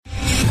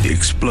The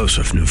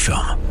explosive new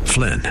film,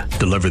 Flynn,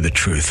 deliver the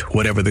truth,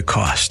 whatever the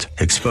cost,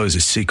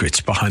 exposes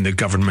secrets behind the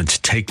government's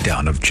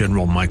takedown of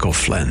General Michael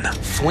Flynn.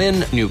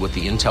 Flynn knew what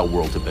the intel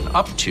world had been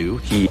up to.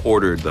 He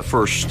ordered the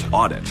first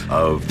audit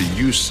of the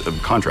use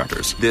of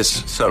contractors.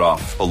 This set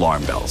off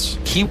alarm bells.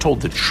 He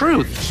told the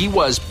truth. He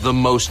was the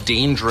most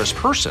dangerous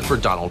person for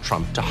Donald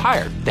Trump to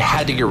hire. They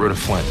had to get rid of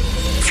Flynn.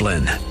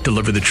 Flynn,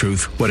 deliver the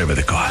truth, whatever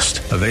the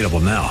cost. Available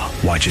now.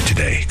 Watch it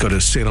today. Go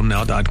to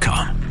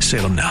salemnow.com.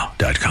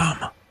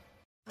 salemnow.com.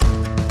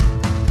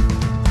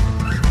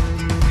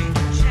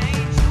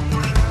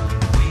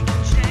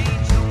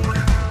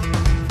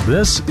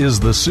 This is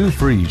the Sue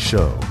Fries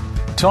Show,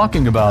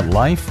 talking about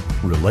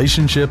life,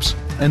 relationships,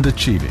 and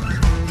achieving.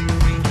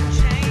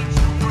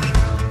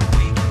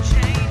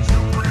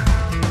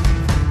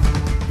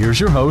 Here's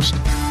your host,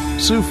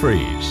 Sue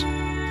Fries.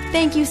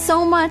 Thank you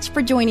so much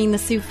for joining the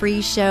Sue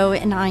Fries Show,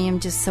 and I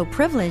am just so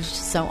privileged,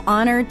 so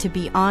honored to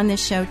be on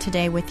this show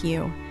today with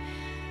you.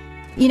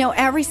 You know,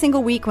 every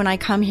single week when I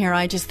come here,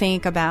 I just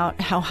think about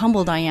how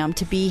humbled I am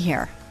to be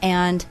here,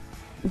 and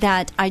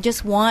that I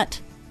just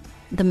want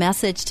the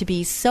message to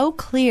be so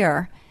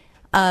clear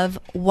of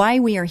why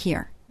we are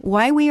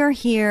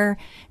here,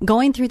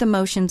 going through the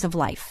motions of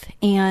life,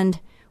 and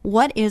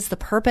what is the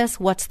purpose,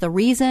 what's the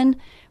reason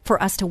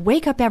for us to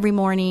wake up every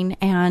morning,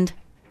 and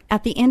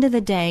at the end of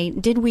the day,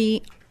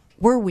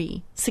 were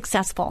we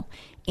successful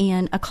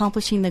in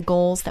accomplishing the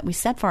goals that we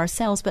set for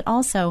ourselves, but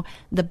also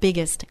the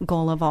biggest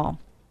goal of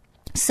all.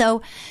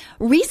 So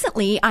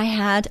recently I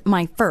had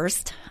my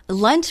first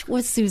lunch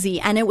with Susie,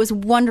 and it was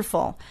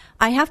wonderful.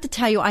 I have to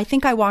tell you, I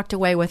think I walked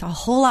away with a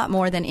whole lot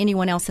more than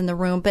anyone else in the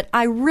room, but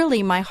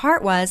my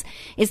heart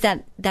is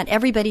that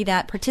everybody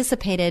that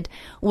participated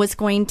was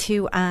going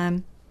to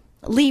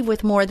leave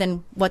with more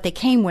than what they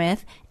came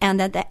with, and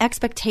that the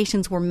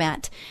expectations were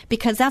met.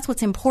 Because that's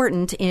what's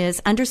important,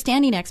 is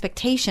understanding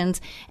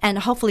expectations and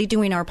hopefully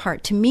doing our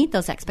part to meet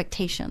those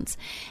expectations.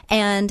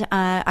 And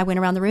I went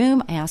around the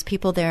room, I asked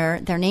people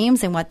their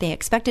names and what they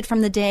expected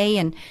from the day.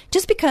 And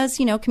just because,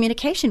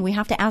 communication, we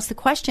have to ask the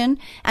question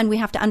and we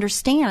have to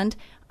understand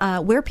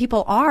where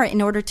people are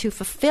in order to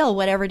fulfill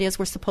whatever it is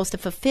we're supposed to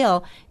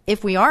fulfill.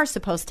 If we are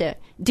supposed to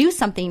do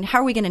something, how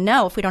are we going to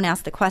know if we don't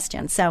ask the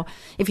question? So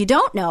if you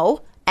don't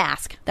know,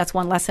 ask. That's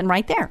one lesson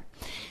right there.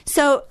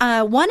 So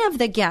one of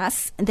the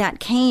guests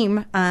that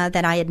came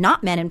that I had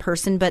not met in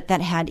person, but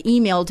that had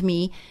emailed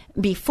me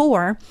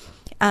before,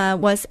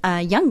 was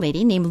a young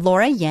lady named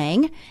Laura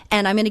Yang.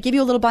 And I'm going to give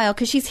you a little bio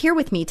because she's here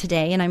with me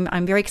today, and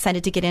I'm very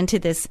excited to get into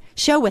this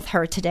show with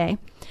her today.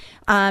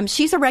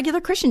 She's a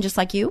regular Christian just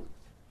like you,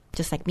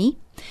 just like me.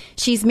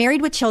 She's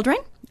married with children,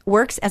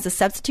 works as a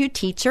substitute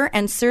teacher,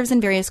 and serves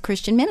in various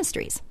Christian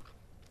ministries.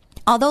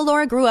 Although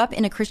Laura grew up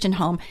in a Christian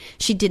home,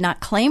 she did not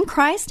claim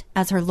Christ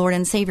as her Lord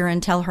and Savior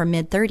until her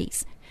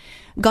mid-30s.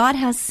 God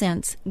has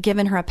since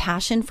given her a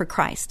passion for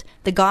Christ,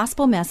 the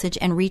gospel message,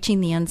 and reaching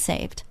the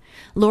unsaved.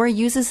 Laura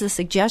uses the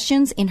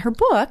suggestions in her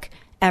book,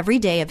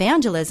 Everyday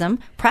Evangelism,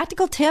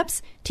 practical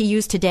tips to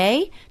use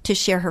today to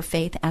share her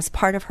faith as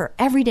part of her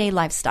everyday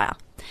lifestyle.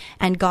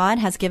 And God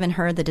has given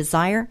her the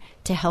desire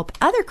to help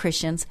other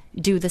Christians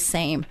do the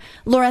same.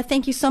 Laura,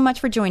 thank you so much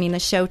for joining the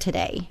show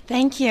today.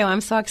 Thank you.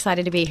 I'm so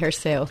excited to be here,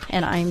 Sue.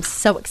 And I'm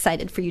so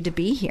excited for you to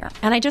be here.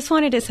 And I just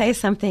wanted to say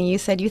something. You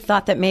said you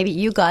thought that maybe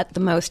you got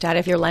the most out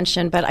of your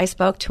luncheon, but I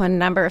spoke to a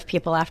number of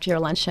people after your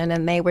luncheon,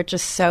 and they were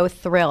just so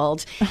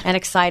thrilled and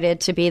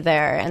excited to be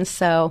there. And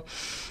so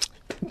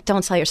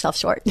don't sell yourself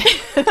short.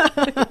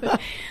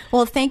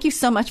 Well, thank you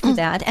so much for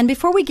that. And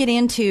before we get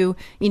into,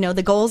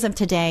 the goals of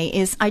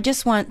today, I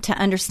just want to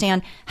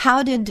understand,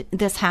 how did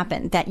this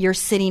happen that you're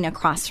sitting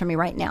across from me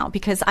right now?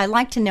 Because I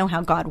like to know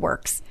how God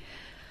works.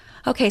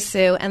 Okay,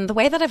 Sue, and the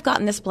way that I've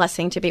gotten this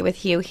blessing to be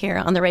with you here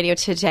on the radio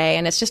today,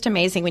 and it's just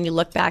amazing when you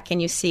look back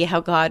and you see how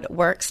God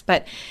works.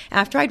 But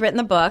after I'd written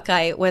the book,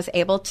 I was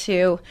able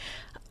to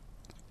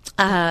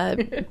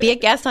be a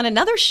guest on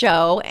another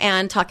show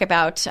and talk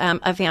about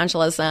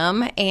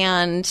evangelism.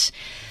 And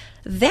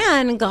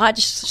then God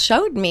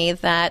showed me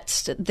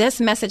that this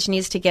message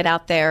needs to get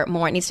out there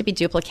more. It needs to be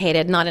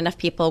duplicated. Not enough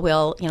people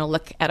will,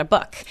 look at a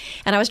book.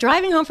 And I was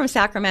driving home from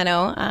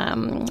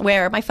Sacramento,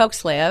 where my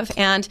folks live,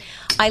 and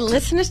I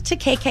listened to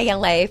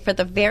KKLA for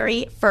the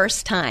very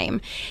first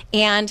time.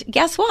 And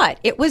guess what?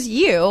 It was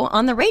you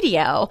on the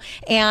radio.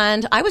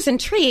 And I was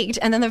intrigued.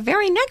 And then the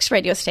very next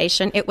radio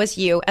station, it was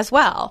you as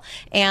well.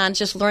 And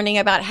just learning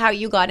about how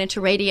you got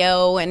into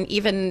radio, and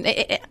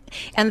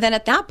and then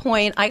at that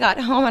point, I got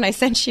home and I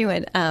sent you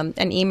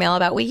an email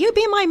about, will you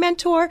be my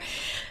mentor?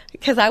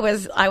 Because I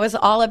was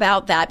all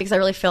about that, because I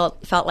really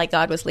felt like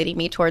God was leading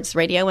me towards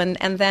radio. And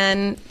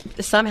then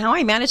somehow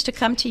I managed to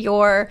come to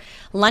your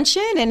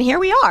luncheon, and here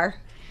we are.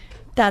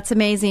 That's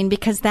amazing,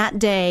 because that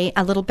day,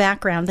 a little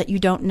background that you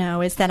don't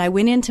know is that I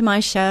went into my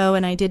show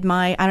and I did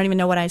I don't even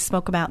know what I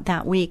spoke about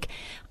that week.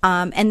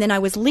 And then I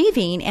was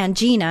leaving, and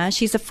Gina,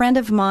 she's a friend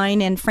of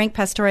mine, and Frank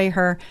Pastore,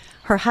 her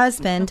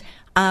husband,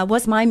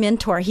 was my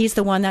mentor. He's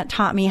the one that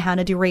taught me how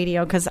to do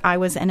radio because I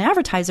was an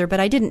advertiser, but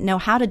I didn't know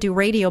how to do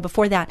radio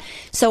before that.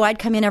 So I'd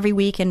come in every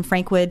week and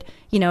Frank would,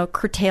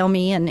 curtail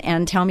me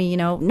and tell me,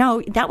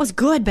 no, that was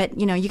good, but,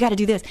 you got to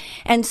do this.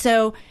 And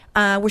so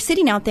we're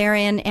sitting out there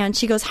and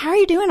she goes, how are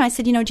you doing? I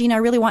said, Gina, I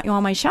really want you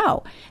on my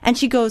show. And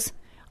she goes,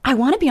 I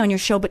want to be on your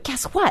show, but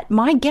guess what?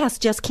 My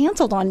guest just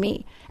canceled on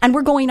me and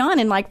we're going on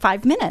in like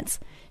 5 minutes.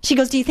 She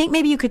goes, do you think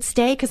maybe you could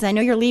stay? Because I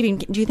know you're leaving.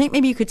 Do you think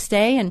maybe you could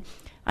stay? And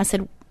I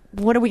said,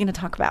 what are we going to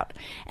talk about?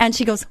 And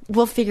she goes,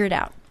 we'll figure it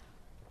out.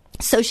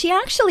 So she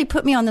actually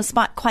put me on the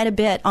spot quite a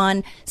bit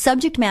on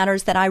subject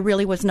matters that I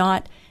really was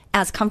not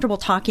as comfortable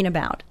talking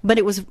about. But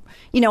it was,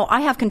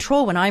 I have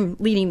control when I'm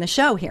leading the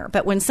show here.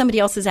 But when somebody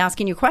else is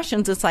asking you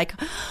questions, it's like,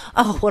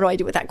 oh, what do I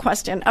do with that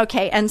question?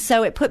 Okay. And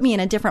so it put me in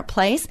a different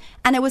place.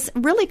 And it was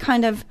really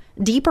kind of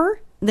deeper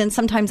than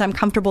sometimes I'm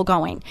comfortable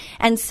going.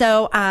 And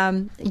so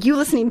you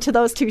listening to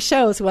those two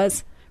shows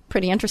was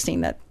pretty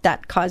interesting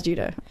that caused you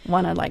to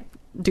want to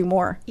do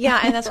more. Yeah,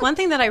 and that's one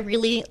thing that I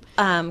really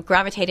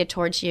gravitated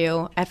towards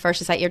you at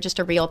first is that you're just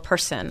a real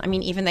person. I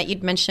mean, even that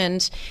you'd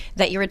mentioned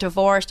that you were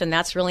divorced and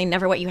that's really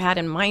never what you had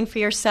in mind for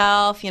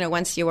yourself,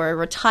 once you were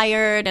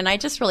retired. And I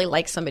just really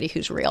like somebody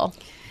who's real.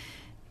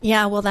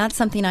 Yeah, well, that's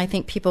something I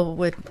think people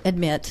would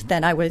admit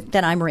that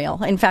I'm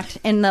real. In fact,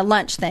 in the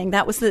lunch thing,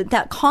 that was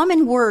that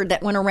common word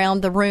that went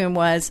around the room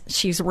was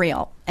she's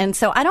real. And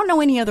so I don't know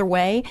any other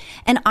way.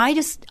 And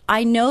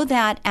I know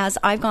that as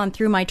I've gone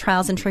through my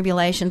trials and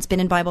tribulations,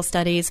 been in Bible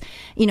studies,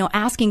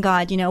 asking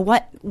God,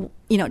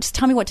 just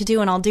tell me what to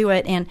do and I'll do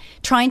it, and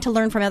trying to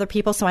learn from other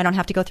people so I don't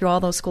have to go through all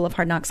those School of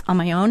Hard Knocks on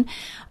my own.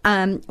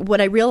 What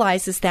I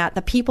realized is that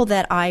the people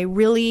that I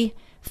really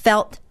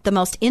felt the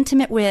most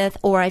intimate with,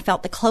 or I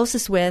felt the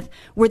closest with,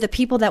 were the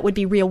people that would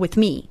be real with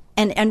me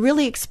and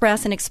really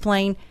express and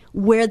explain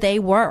where they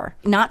were,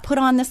 not put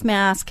on this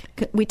mask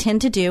we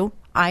tend to do.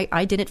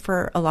 I did it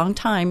for a long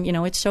time.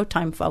 It's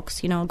showtime, folks.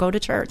 Go to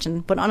church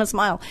and put on a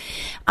smile.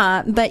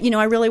 But,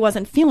 I really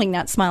wasn't feeling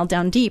that smile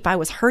down deep. I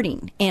was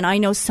hurting. And I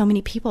know so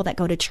many people that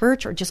go to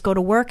church or just go to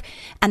work,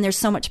 and there's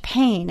so much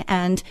pain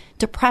and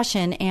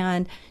depression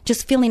and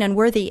just feeling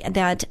unworthy,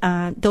 that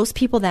those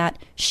people that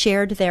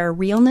shared their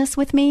realness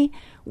with me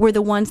were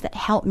the ones that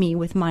helped me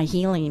with my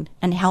healing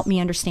and helped me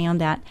understand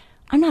that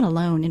I'm not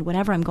alone in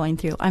whatever I'm going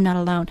through. I'm not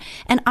alone.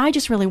 And I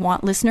just really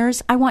want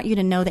listeners, I want you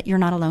to know that you're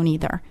not alone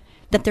either,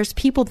 that there's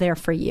people there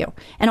for you.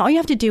 And all you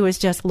have to do is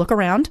just look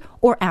around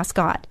or ask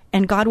God,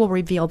 and God will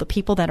reveal the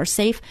people that are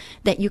safe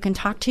that you can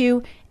talk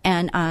to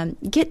and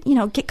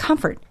get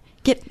comfort,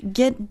 get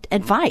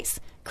advice,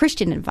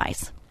 Christian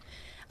advice.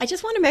 I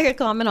just want to make a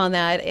comment on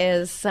that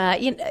is, I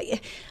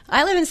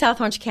live in South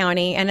Orange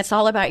County, and it's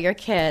all about your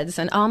kids.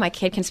 And, my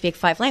kid can speak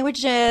 5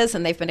 languages,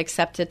 and they've been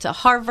accepted to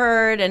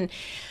Harvard. And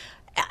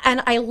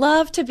I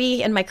love to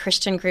be in my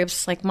Christian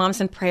groups like Moms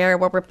in Prayer,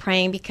 where we're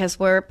praying because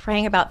we're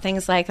praying about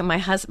things like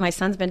my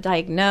son's been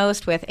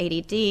diagnosed with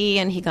ADD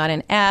and he got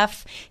an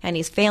F and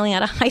he's failing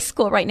out of high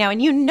school right now. And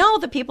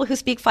the people who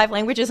speak 5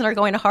 languages and are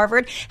going to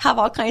Harvard have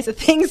all kinds of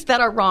things that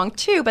are wrong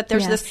too. But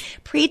there's this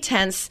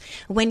pretense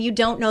when you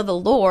don't know the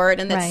Lord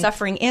and that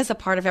suffering is a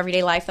part of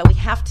everyday life that we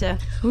have to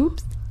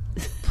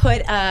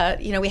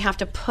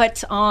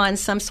put on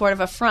some sort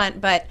of a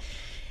front. But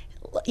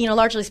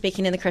largely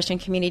speaking, in the Christian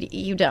community,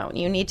 you don't.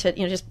 You need to,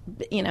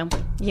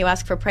 you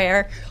ask for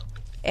prayer,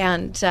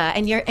 and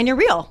you're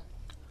real.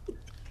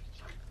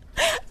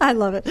 I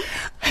love it.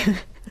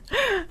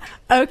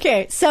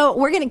 Okay, so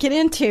we're going to get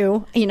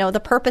into,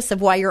 the purpose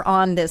of why you're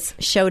on this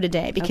show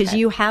today, because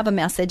you have a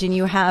message and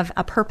you have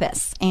a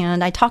purpose.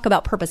 And I talk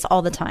about purpose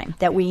all the time,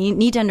 that we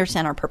need to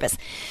understand our purpose.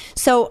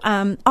 So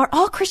are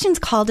all Christians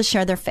called to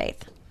share their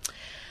faith?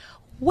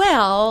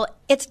 Well,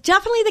 it's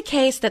definitely the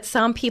case that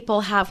some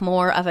people have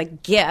more of a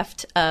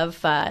gift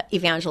of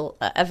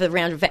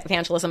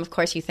evangelism. Of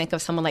course, you think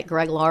of someone like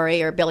Greg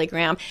Laurie or Billy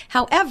Graham.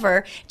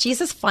 However,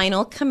 Jesus'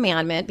 final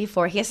commandment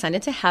before he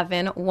ascended to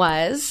heaven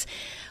was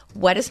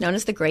what is known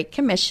as the Great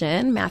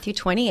Commission, Matthew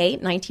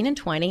 28:19 and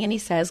 20. And he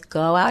says,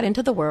 go out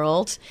into the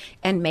world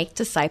and make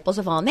disciples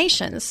of all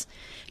nations.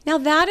 Now,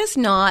 that is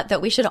not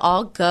that we should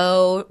all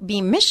go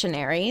be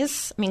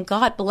missionaries. I mean,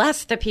 God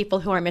bless the people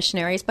who are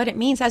missionaries, but it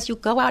means as you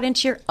go out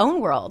into your own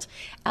world,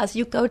 as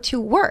you go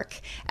to work,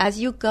 as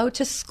you go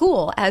to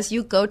school, as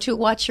you go to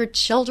watch your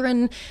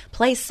children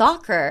play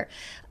soccer,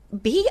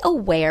 be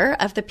aware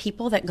of the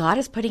people that God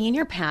is putting in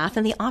your path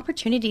and the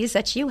opportunities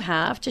that you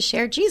have to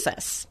share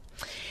Jesus.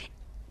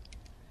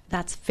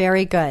 That's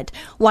very good.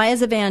 Why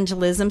is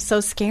evangelism so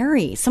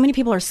scary? So many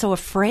people are so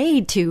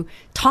afraid to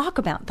talk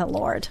about the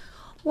Lord.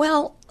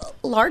 Well,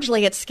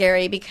 largely it's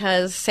scary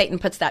because Satan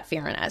puts that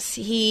fear in us.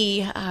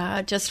 He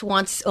just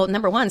wants,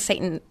 number one,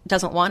 Satan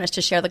doesn't want us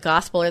to share the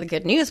gospel or the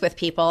good news with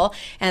people.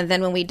 And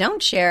then when we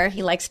don't share,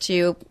 he likes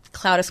to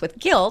cloud us with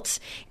guilt.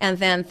 And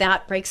then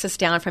that breaks us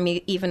down from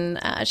even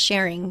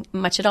sharing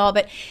much at all.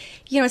 But,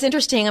 it's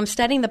interesting. I'm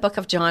studying the book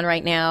of John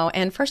right now.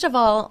 And first of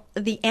all,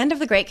 the end of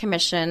the Great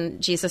Commission,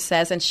 Jesus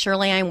says, and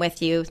surely I'm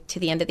with you to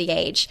the end of the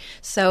age.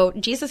 So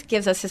Jesus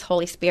gives us his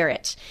Holy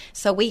Spirit.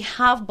 So we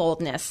have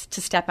boldness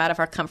to step out of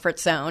our comfort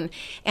zone.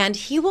 And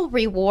he will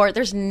reward.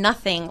 There's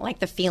nothing like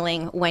the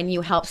feeling when you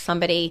help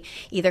somebody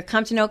either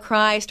come to know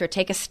Christ or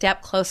take a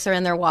step closer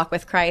in their walk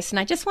with Christ. And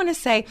I just want to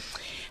say,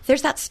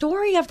 there's that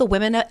story of the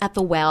women at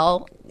the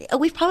well.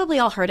 We've probably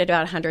all heard it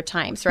about 100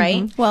 times,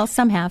 right? Mm-hmm. Well,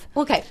 some have.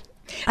 Okay.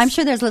 I'm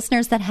sure there's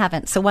listeners that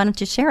haven't, so why don't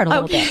you share it a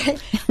little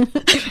bit?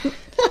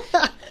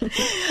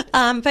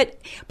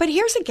 But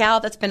here's a gal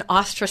that's been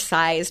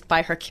ostracized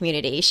by her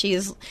community.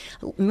 She's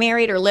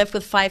married or lived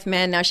with 5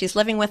 men. Now she's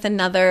living with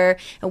another.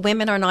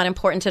 Women are not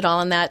important at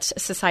all in that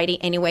society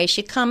anyway.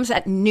 She comes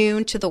at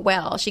noon to the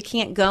well. She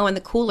can't go in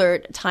the cooler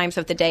times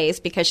of the days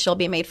because she'll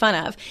be made fun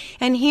of.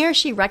 And here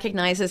she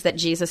recognizes that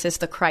Jesus is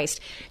the Christ.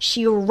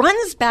 She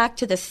runs back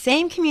to the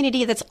same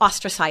community that's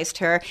ostracized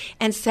her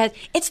and said,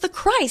 "It's the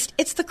Christ.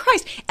 It's the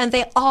Christ." And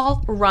they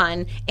all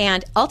run,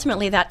 and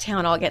ultimately that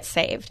town all gets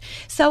saved.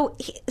 So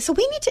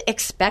we need to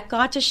expect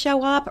God to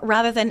show up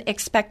rather than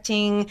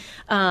expecting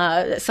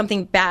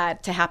something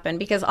bad to happen,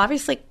 because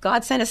obviously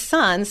God sent his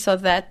son so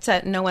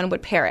that no one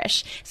would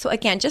perish. So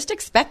again, just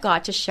expect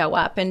God to show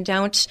up and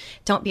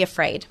don't be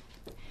afraid.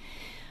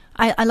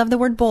 I love the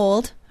word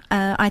bold.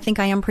 I think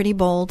I am pretty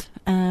bold.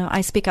 I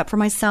speak up for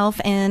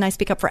myself and I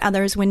speak up for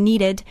others when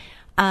needed.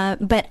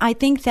 But I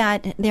think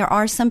that there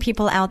are some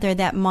people out there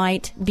that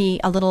might be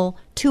a little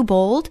too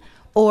bold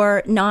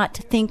or not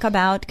think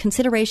about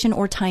consideration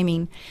or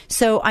timing.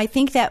 So I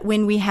think that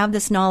when we have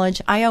this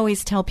knowledge, I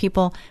always tell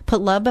people, put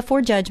love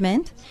before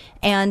judgment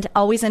and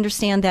always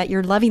understand that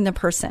you're loving the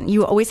person.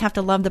 You always have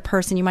to love the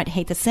person. You might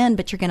hate the sin,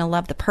 but you're going to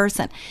love the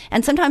person.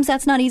 And sometimes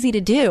that's not easy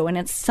to do. And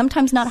it's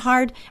sometimes not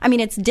hard. I mean,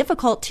 it's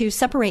difficult to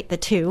separate the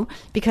two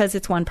because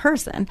it's one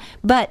person.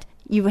 But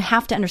you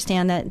have to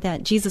understand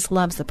that Jesus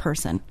loves the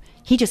person.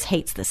 He just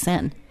hates the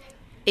sin.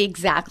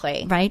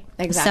 Exactly. Right?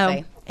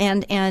 Exactly. So,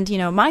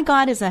 and my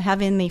God is a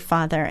heavenly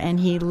Father, and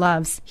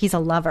he's a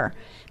lover,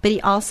 but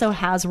he also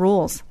has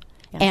rules.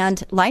 Yes.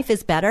 And life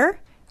is better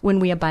when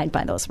we abide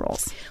by those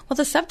rules. Well,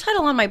 the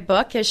subtitle on my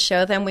book is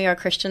Show Them We Are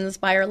Christians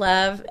by Our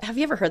Love. Have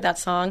you ever heard that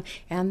song?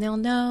 And they'll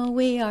know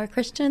we are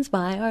Christians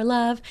by our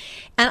love.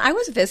 And I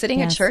was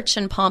visiting a church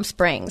in Palm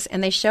Springs,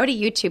 and they showed a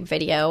YouTube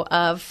video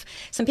of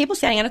some people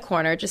standing in a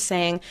corner just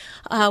saying,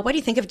 what do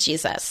you think of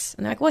Jesus?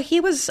 And they're like, well, he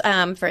was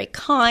very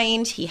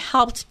kind. He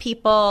helped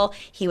people.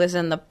 He was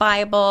in the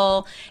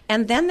Bible.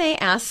 And then they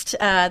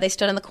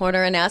stood in the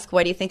corner and asked,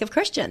 what do you think of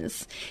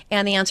Christians?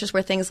 And the answers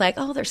were things like,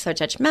 oh, they're so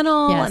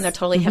judgmental, and they're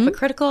totally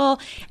hypocritical.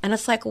 And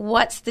it's like,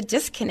 what's the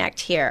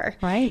disconnect here?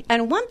 Right.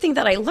 And one thing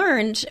that I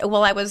learned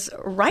while I was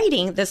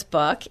writing this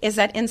book is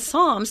that in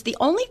Psalms, the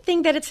only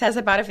thing that it says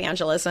about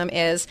evangelism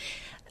is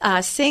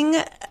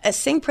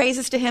sing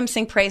praises to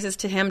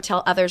him,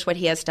 tell others what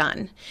he has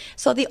done.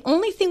 So the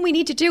only thing we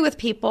need to do with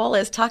people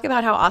is talk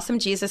about how awesome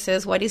Jesus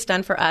is, what he's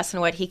done for us,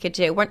 and what he could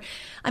do.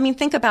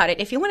 Think about it.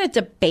 If you want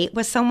to debate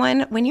with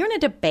someone, when you're in a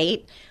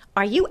debate,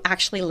 are you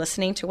actually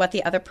listening to what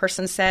the other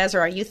person says, or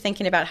are you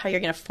thinking about how you're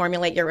going to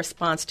formulate your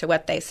response to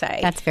what they say?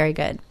 That's very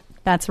good.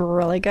 That's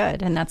really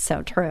good, and that's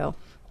so true.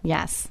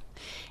 Yes.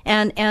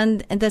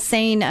 And the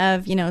saying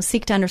of,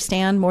 seek to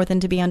understand more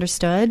than to be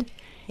understood,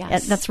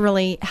 yes, that's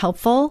really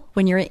helpful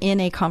when you're in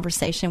a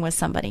conversation with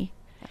somebody.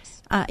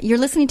 You're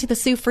listening to The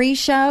Sue Free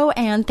Show,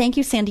 and thank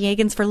you, San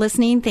Diegans, for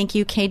listening. Thank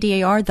you,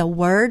 KDAR, The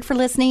Word, for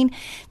listening.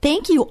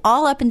 Thank you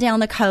all up and down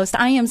the coast.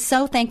 I am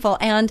so thankful.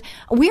 And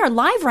we are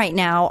live right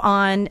now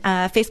on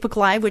Facebook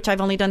Live, which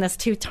I've only done this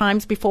 2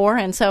 times before,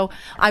 and so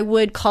I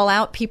would call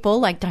out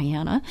people like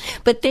Diana.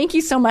 But thank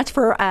you so much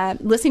for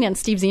listening, and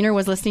Steve Zener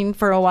was listening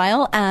for a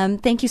while.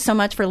 Thank you so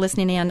much for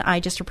listening, and I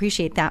just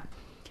appreciate that.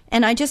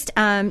 And I just,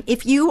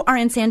 if you are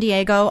in San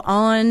Diego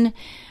on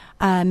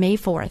May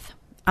 4th,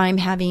 I'm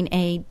having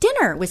a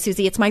dinner with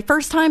Susie. It's my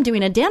first time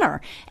doing a dinner,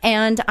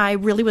 and I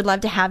really would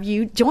love to have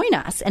you join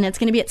us. And it's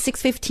going to be at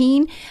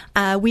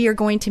 6:15. We are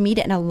going to meet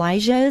at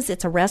Elijah's.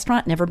 It's a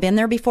restaurant. Never been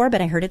there before,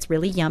 but I heard it's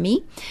really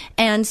yummy.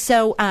 And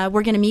so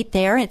we're going to meet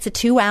there. It's a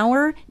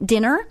 2-hour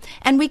dinner,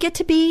 and we get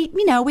to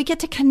we get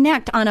to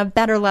connect on a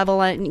better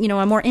level,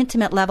 a more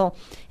intimate level.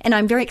 And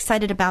I'm very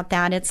excited about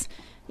that. It's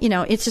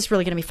just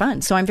really going to be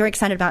fun. So I'm very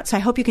excited about it. So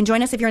I hope you can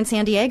join us if you're in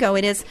San Diego.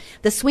 It is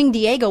the Swing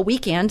Diego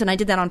weekend, and I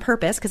did that on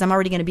purpose because I'm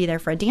already going to be there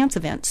for a dance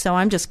event. So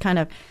I'm just kind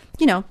of,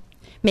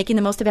 making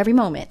the most of every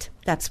moment.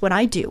 That's what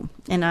I do.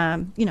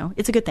 And,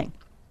 it's a good thing.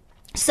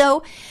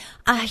 So,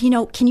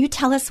 can you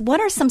tell us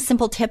what are some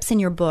simple tips in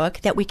your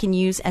book that we can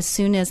use as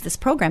soon as this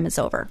program is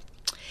over?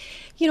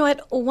 You know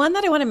what? One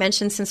that I want to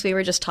mention, since we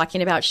were just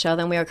talking about show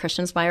them we are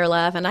Christians by our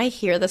love, and I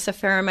hear this a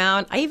fair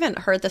amount. I even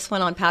heard this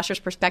one on Pastor's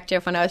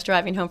Perspective when I was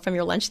driving home from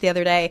your lunch the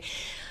other day.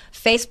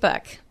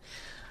 Facebook.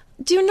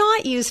 Do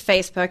not use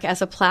Facebook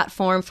as a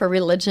platform for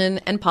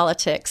religion and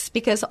politics,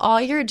 because all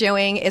you're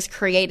doing is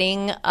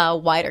creating a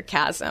wider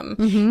chasm.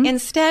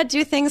 Instead,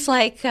 do things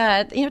like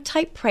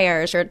type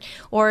prayers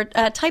or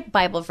type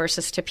Bible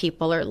verses to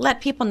people, or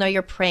let people know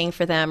you're praying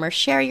for them, or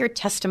share your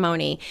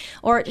testimony,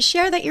 or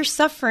share that you're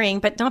suffering,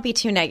 but don't be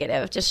too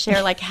negative. Just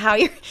share like how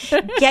you're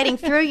getting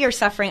through your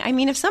suffering. I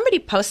mean, if somebody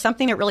posts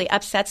something that really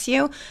upsets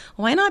you,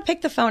 why not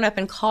pick the phone up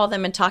and call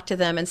them and talk to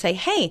them and say,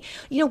 hey,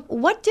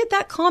 what did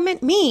that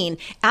comment mean?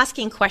 Asking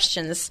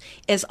questions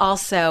is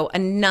also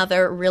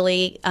another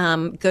really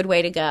good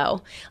way to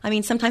go. I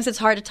mean, sometimes it's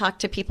hard to talk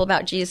to people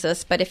about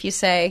Jesus, but if you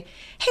say,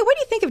 hey, what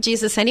do you think of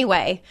Jesus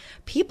anyway?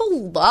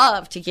 People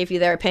love to give you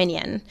their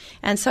opinion.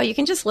 And so you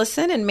can just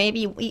listen, and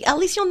maybe at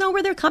least you'll know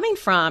where they're coming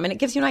from, and it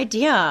gives you an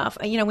idea of,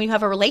 when you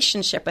have a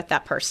relationship with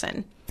that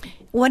person.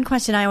 One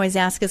question I always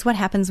ask is, what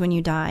happens when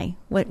you die?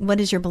 What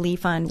is your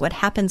belief on what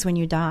happens when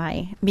you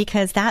die?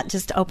 Because that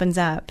just opens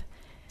up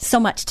so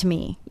much to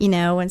me,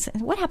 and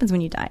what happens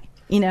when you die?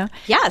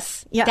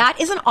 Yes. Yeah. That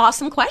is an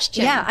awesome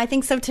question. Yeah, I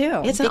think so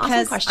too. It's an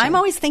awesome question. I'm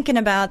always thinking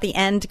about the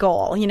end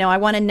goal. I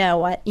want to know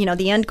what,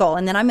 the end goal,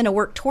 and then I'm going to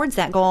work towards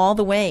that goal all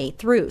the way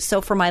through.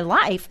 So for my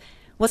life,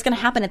 what's going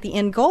to happen at the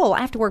end goal, I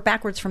have to work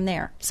backwards from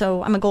there.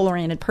 So I'm a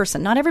goal-oriented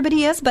person. Not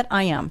everybody is, but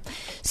I am.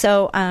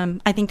 So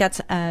I think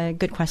that's a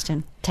good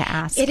question to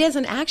ask. It is.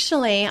 And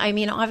actually,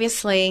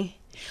 obviously,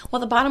 well,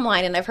 the bottom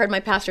line, and I've heard my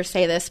pastor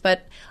say this,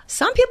 but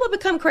some people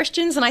become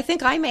Christians, and I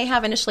think I may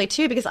have initially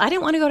too, because I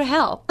didn't want to go to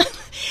hell.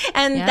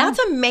 And that's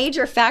a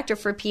major factor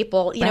for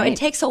people. It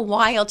takes a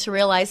while to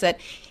realize that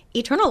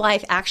eternal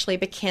life actually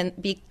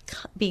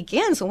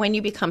begins when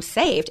you become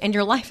saved, and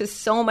your life is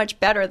so much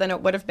better than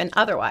it would have been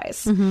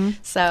otherwise.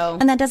 So,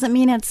 and that doesn't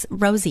mean it's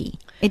rosy.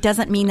 It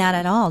doesn't mean that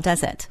at all,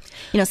 does it?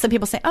 Some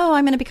people say, oh,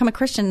 I'm going to become a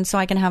Christian so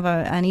I can have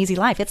an easy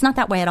life. It's not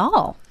that way at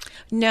all.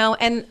 No,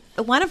 and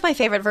one of my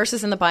favorite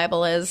verses in the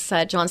Bible is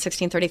John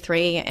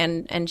 16:33,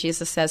 and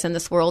Jesus says, in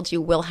this world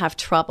you will have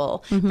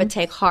trouble, but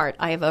take heart,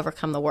 I have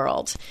overcome the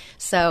world.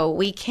 So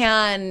we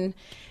can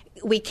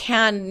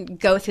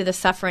go through the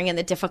suffering and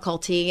the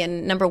difficulty,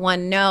 and number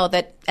one, know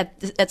that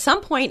at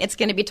some point it's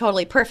going to be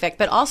totally perfect,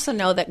 but also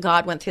know that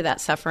God went through that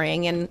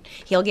suffering, and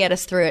he'll get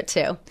us through it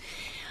too.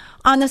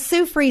 On the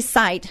Sue Fries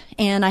site,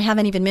 and I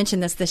haven't even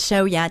mentioned this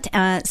show yet,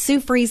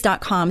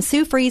 SueFries.com.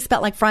 Sue Fries,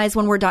 spelled like fries,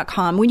 one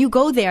word.com. When you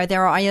go there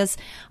is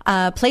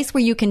a place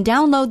where you can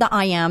download the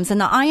I Ams, and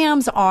the I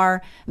Ams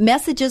are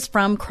messages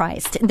from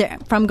Christ,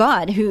 from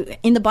God, who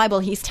in the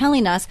Bible, he's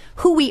telling us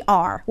who we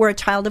are. We're a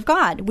child of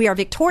God. We are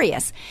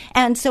victorious.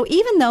 And so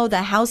even though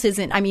the house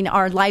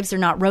our lives are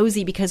not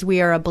rosy because we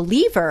are a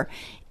believer,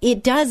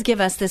 it does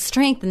give us this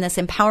strength and this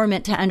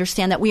empowerment to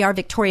understand that we are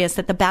victorious,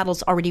 that the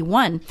battle's already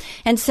won.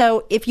 And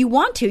so if you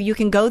want to, you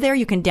can go there,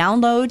 you can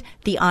download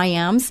the I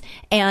Ams,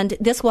 and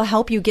this will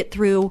help you get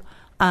through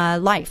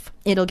life.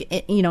 It'll,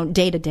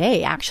 day to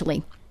day,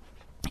 actually.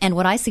 And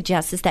what I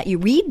suggest is that you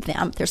read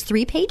them. There's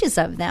 3 pages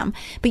of them,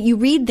 but you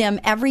read them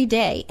every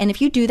day. And if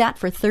you do that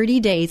for 30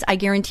 days, I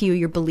guarantee you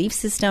your belief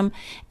system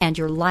and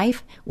your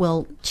life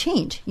will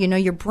change.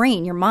 Your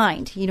brain, your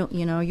mind,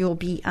 you'll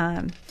be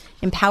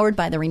empowered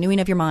by the renewing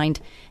of your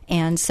mind.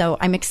 And so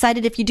I'm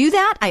excited if you do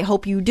that. I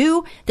hope you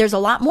do. There's a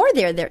lot more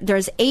there.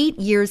 There's 8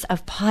 years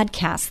of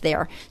podcasts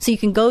there. So you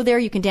can go there.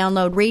 You can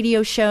download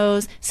radio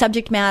shows,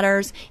 subject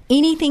matters,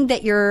 anything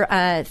that you're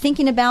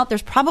thinking about.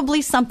 There's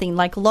probably something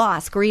like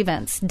loss,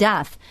 grievance,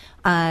 death,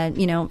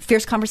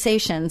 fierce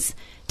conversations,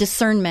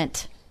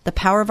 discernment, the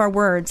power of our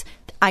words.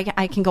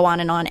 I can go on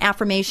and on.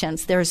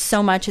 Affirmations. There's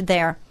so much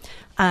there.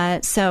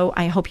 So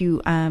I hope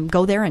you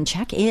go there and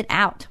check it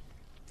out.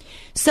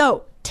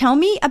 So tell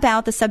me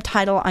about the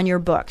subtitle on your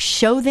book.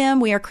 Show them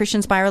we are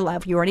Christians by our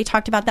love. You already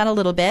talked about that a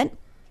little bit.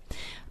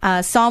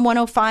 Psalm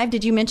 105,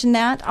 did you mention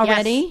that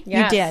already?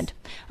 Yes. You did.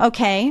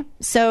 Okay.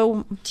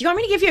 So do you want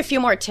me to give you a few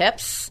more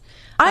tips?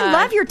 I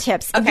love your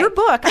tips. Okay. Your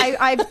book,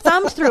 I've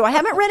thumbed through. I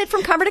haven't read it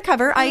from cover to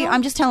cover.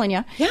 I'm just telling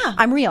you. Yeah.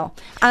 I'm real.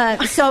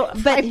 But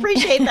I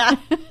appreciate that.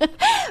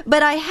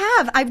 But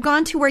I've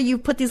gone to where you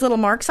put these little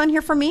marks on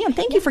here for me, and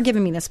thank you for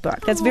giving me this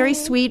book. That's very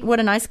sweet. What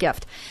a nice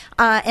gift.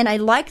 And I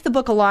like the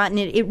book a lot, and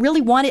it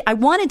really I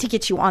wanted to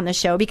get you on the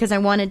show because I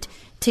wanted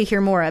to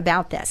hear more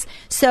about this.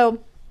 So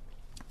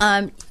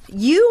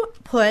you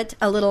put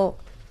a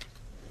little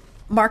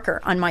marker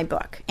on my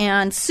book,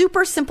 and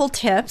super simple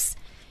tips.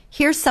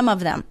 Here's some of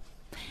them.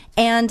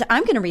 And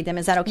I'm going to read them.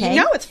 Is that okay?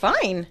 No, it's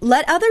fine.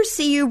 Let others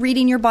see you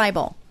reading your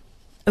Bible.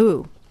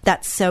 Ooh,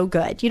 that's so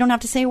good. You don't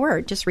have to say a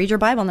word. Just read your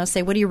Bible and they'll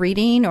say, what are you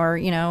reading? Or,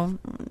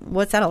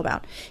 what's that all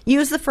about?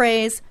 Use the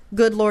phrase,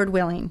 good Lord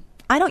willing.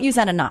 I don't use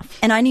that enough,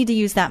 and I need to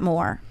use that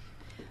more.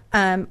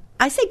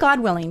 I say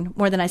God willing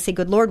more than I say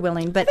good Lord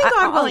willing. But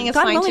God willing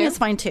is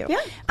fine too.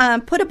 Yeah.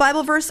 Put a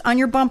Bible verse on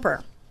your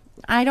bumper.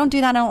 I don't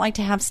do that. I don't like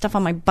to have stuff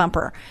on my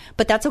bumper,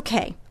 but that's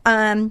okay.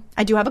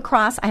 I do have a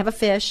cross. I have a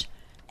fish.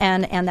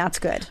 and that's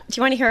good. Do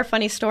you want to hear a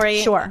funny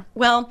story? Sure.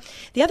 Well,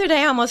 the other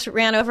day I almost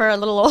ran over a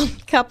little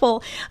old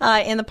couple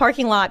in the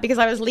parking lot because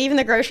I was leaving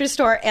the grocery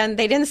store and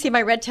they didn't see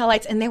my red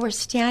taillights and they were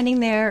standing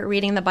there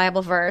reading the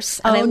Bible verse.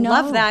 And I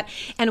love that.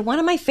 And one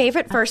of my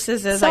favorite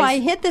verses is... So I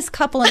hit this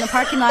couple in the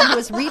parking lot who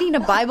was reading a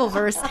Bible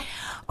verse.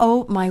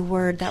 Oh, my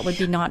word, that would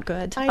be not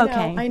good. I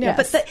know.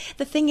 Yes. But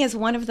the thing is,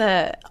 one of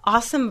the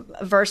awesome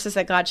verses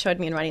that God showed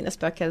me in writing this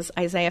book is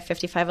Isaiah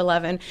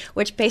 55:11,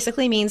 which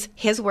basically means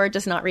his word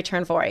does not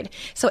return void.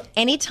 So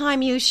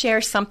anytime you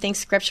share something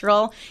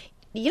scriptural,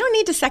 you don't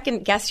need to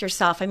second guess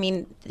yourself. I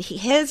mean,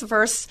 his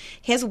verse,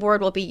 his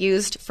word will be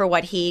used for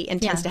what he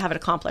intends to have it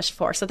accomplished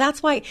for. So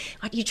that's why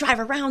you drive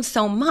around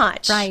so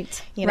much.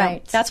 Right. You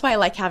know, that's why I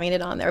like having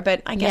it on there.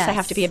 But I guess I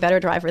have to be a better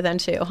driver then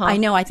too, huh? I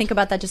know. I think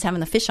about that just having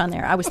the fish on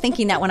there. I was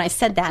thinking that when I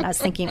said that. I was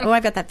thinking,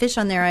 I've got that fish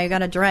on there. I got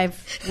to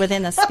drive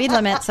within the speed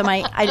limit. So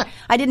I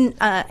didn't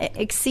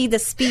exceed the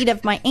speed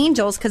of my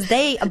angels because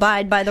they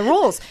abide by the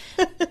rules.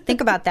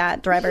 Think about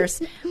that,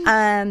 drivers.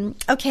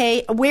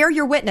 Okay. Wear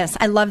your witness.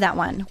 I love that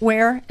one.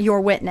 Wear your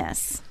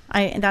witness.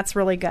 That's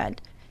really good.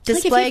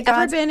 Display like if you've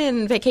ever been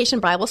in Vacation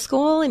Bible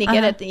School and you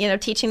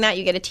get teaching that,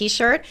 you get a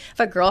T-shirt of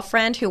a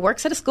girlfriend who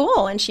works at a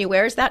school and she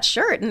wears that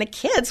shirt and the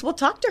kids will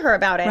talk to her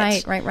about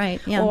it. Right.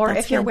 Yeah, or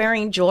if you're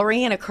wearing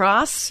jewelry and a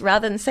cross,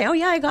 rather than say, oh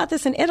yeah, I got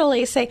this in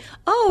Italy, say,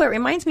 oh, it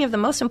reminds me of the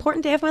most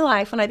important day of my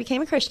life when I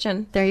became a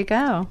Christian. There you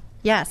go.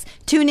 Yes.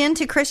 Tune in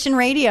to Christian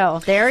radio.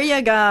 There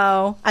you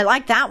go. I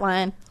like that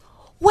one.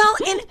 Well,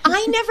 and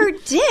I never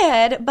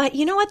did, but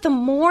you know what? The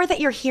more that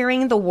you're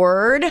hearing the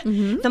word,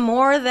 the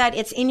more that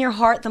it's in your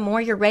heart, the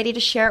more you're ready to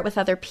share it with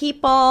other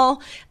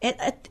people.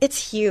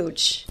 It's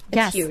huge.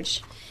 It's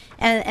huge.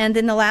 And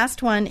then the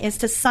last one is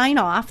to sign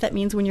off. That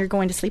means when you're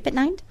going to sleep at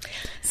night,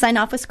 sign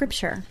off with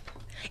Scripture.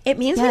 It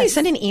means when you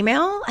send an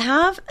email,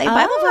 have a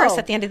Bible verse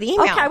at the end of the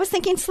email. Okay, I was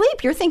thinking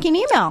sleep. You're thinking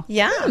email.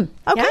 Yeah.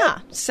 Okay. Yeah.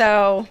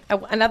 So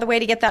another way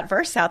to get that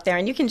verse out there,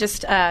 and you can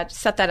just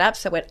set that up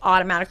so it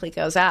automatically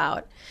goes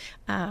out.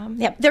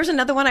 There's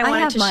another one I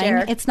wanted to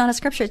share. It's not a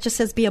scripture. It just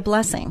says be a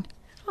blessing.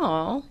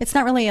 Oh, it's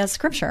not really a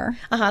scripture.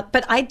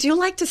 But I do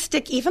like to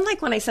stick, even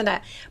like when I send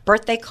a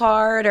birthday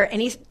card or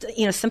any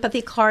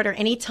sympathy card or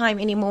any time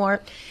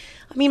anymore.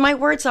 I mean, my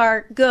words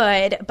are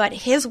good, but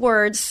his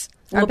words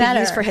will be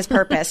used for his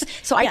purpose.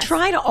 So I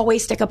try to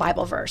always stick a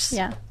Bible verse.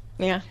 Yeah.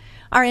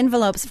 Our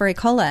envelopes for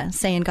Ecola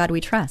say, "In God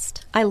we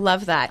trust." I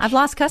love that. I've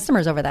lost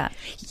customers over that.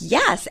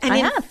 Yes. And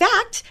in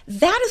fact,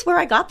 that is where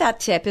I got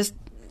that tip is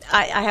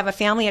I have a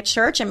family at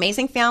church,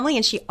 amazing family,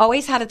 and she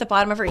always had at the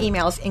bottom of her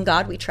emails, "In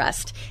God we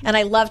trust." And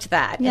I loved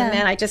that. Yeah. And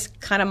then I just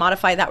kind of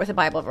modified that with a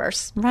Bible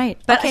verse. Right.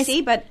 But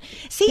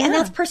and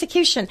that's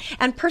persecution.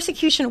 And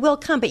persecution will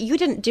come, but you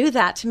didn't do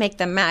that to make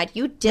them mad.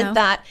 You did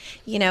that,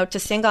 to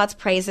sing God's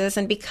praises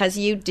and because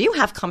you do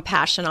have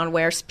compassion on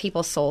where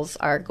people's souls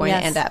are going to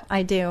end up.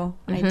 I do.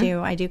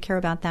 I do care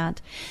about that.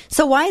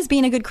 So why is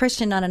being a good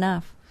Christian not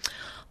enough?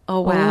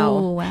 Oh,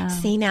 wow.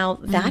 See, now,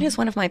 that is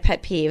one of my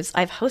pet peeves.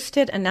 I've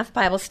hosted enough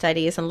Bible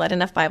studies and led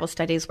enough Bible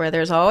studies where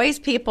there's always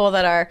people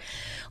that are,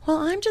 well,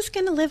 I'm just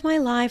going to live my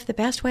life the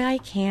best way I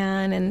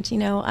can, and,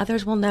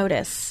 others will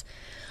notice.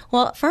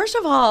 Well, first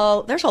of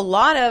all, there's a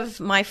lot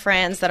of my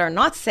friends that are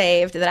not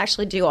saved that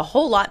actually do a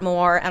whole lot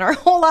more and are a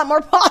whole lot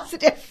more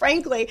positive,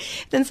 frankly,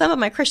 than some of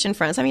my Christian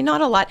friends. I mean,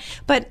 not a lot,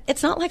 but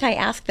it's not like I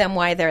ask them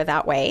why they're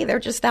that way. They're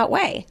just that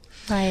way.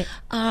 Right.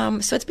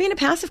 So it's being a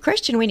passive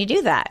Christian when you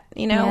do that.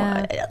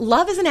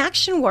 Love is an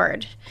action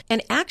word.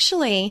 And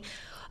actually,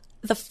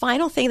 the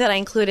final thing that I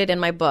included in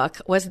my book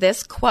was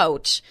this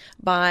quote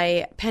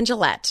by Penn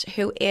Jillette,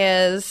 who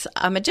is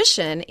a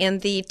magician in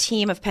the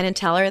team of Penn and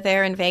Teller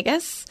there in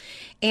Vegas.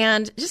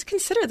 And just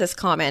consider this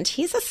comment.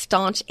 He's a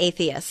staunch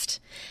atheist.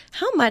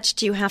 How much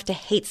do you have to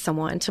hate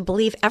someone to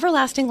believe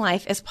everlasting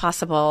life is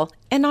possible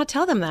and not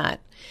tell them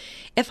that?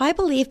 If I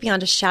believe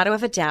beyond a shadow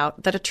of a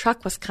doubt that a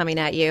truck was coming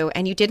at you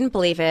and you didn't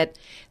believe it,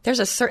 there's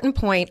a certain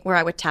point where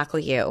I would tackle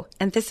you.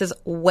 And this is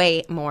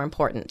way more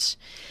important.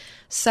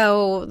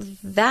 So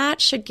that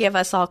should give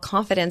us all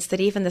confidence that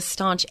even the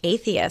staunch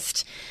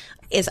atheist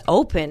is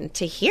open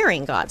to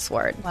hearing God's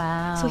word.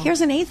 Wow. So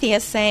here's an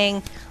atheist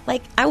saying,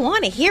 I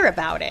want to hear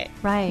about it.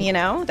 Right.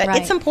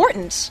 It's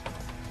important.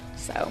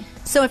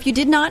 So if you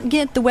did not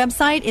get the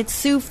website, it's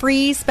Sue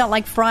Fries, spelled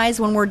like fries,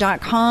 one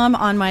word.com.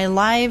 On my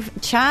live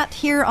chat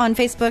here on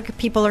Facebook,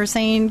 people are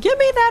saying, give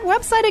me that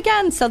website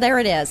again. So there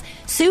it is.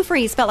 Sue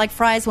Fries, spelled like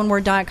fries, one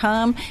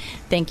word.com.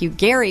 Thank you,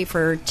 Gary,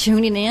 for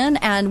tuning in.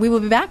 And we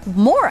will be back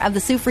more of the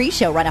Sue Fries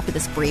Show right after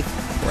this brief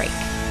break.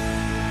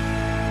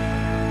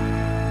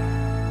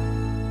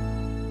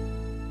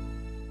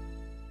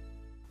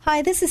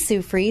 Hi, this is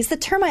Sue Fries, the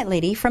termite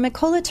lady from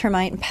Ecola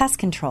Termite and Pest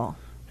Control.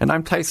 And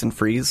I'm Tyson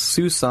Fries,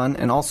 Sue's son,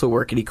 and also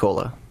work at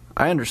Ecola.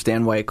 I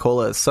understand why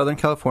Ecola is Southern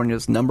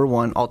California's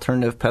 #1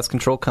 alternative pest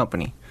control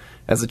company.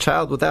 As a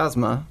child with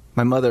asthma,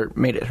 my mother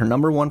made it her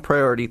 #1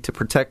 priority to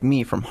protect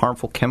me from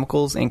harmful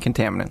chemicals and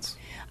contaminants.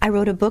 I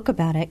wrote a book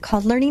about it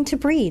called Learning to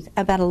Breathe,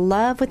 about a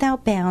love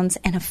without bounds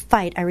and a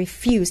fight I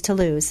refuse to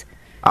lose.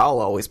 I'll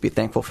always be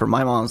thankful for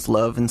my mom's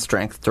love and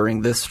strength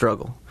during this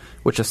struggle.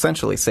 which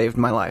essentially saved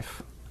my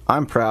life.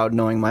 I'm proud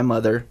knowing my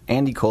mother,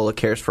 Andy Cola,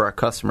 cares for our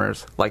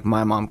customers like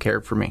my mom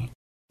cared for me.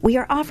 We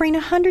are offering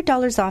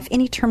 $100 off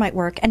any termite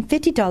work and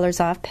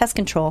 $50 off pest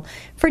control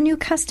for new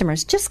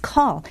customers. Just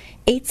call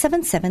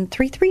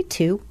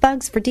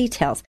 877-332-BUGS for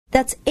details.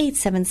 That's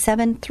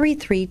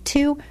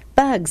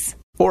 877-332-BUGS.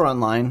 Or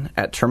online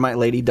at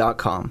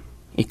termitelady.com.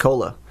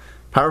 Ecola,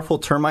 powerful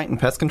termite and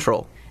pest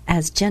control.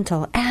 As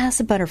gentle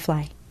as a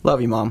butterfly.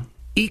 Love you, Mom.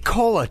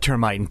 Ecola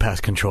Termite and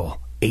Pest Control.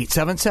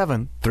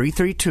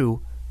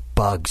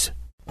 877-332-BUGS.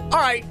 All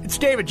right, it's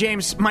David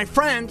James. My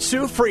friend,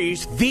 Sue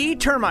Fries, the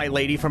termite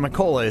lady from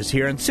Ecola, is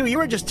here. And Sue, you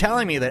were just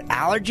telling me that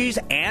allergies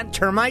and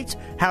termites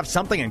have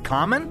something in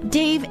common?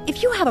 Dave,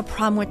 if you have a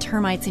problem with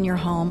termites in your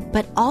home,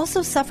 but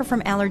also suffer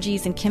from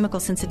allergies and chemical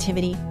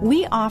sensitivity,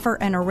 we offer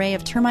an array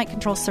of termite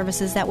control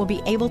services that will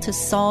be able to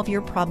solve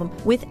your problem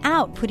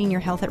without putting your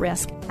health at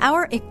risk.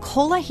 Our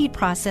Ecola heat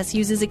process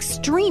uses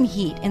extreme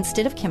heat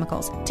instead of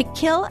chemicals to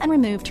kill and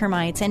remove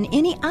termites and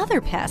any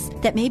other pests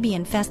that may be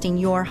infesting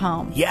your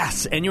home.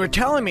 Yes, and you were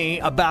telling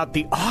me about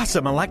the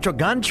awesome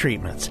electrogun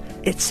treatments.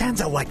 It sends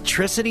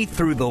electricity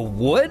through the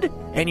wood,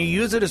 and you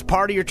use it as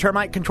part of your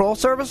termite control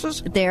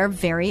services? They're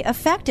very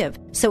effective.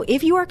 So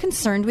if you are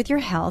concerned with your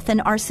health and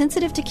are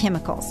sensitive to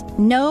chemicals,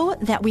 know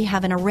that we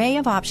have an array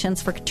of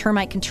options for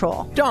termite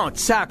control. Don't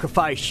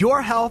sacrifice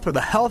your health or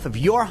the health of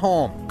your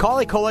home. Call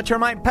Ecola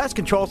Termite and Pest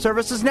Control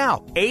Services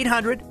now.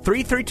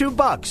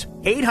 800-332-BUGS.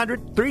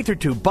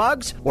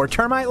 800-332-BUGS or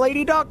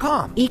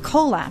termitelady.com.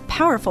 Ecola,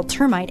 powerful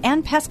termite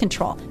and pest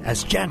control.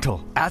 As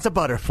gentle as a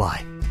butterfly.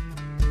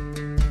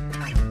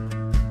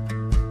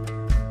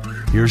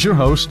 Here's your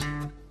host,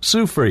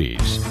 Sue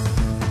Fries.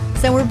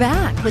 So we're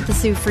back with the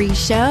Sue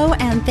Fries Show,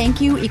 and thank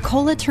you,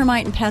 Ecola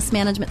Termite and Pest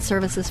Management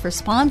Services, for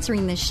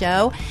sponsoring this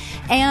show.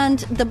 And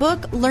the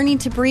book, Learning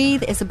to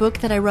Breathe, is a book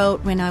that I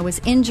wrote when I was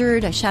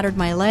injured. I shattered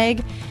my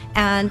leg,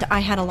 and I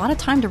had a lot of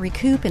time to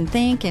recoup and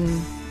think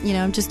and,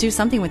 just do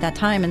something with that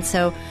time. And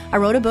so I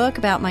wrote a book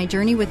about my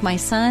journey with my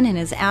son and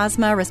his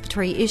asthma,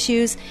 respiratory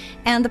issues,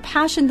 and the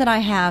passion that I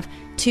have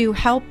to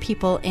help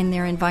people in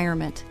their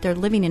environment, their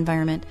living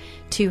environment,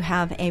 to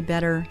have a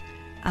better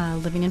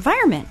living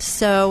environment.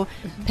 So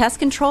pest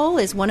control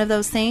is one of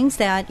those things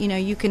that,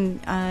 you can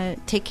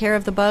take care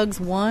of the bugs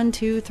 1,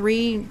 2,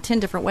 3, 10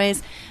 different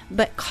ways.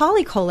 But call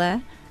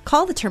Ecola,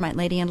 call the termite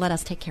lady, and let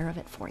us take care of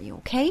it for you,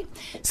 okay?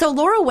 So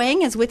Laura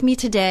Wang is with me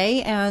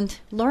today, and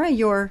Laura,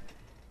 your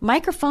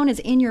microphone is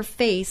in your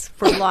face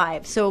for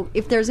live. So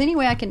if there's any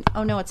way I can,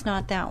 oh no, it's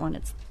not that one,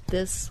 it's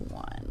this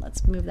one.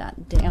 Let's move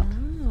that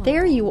down. Oh.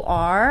 There you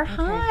are.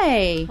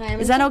 Okay. Hi.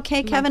 Is that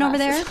okay, Kevin, over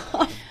there?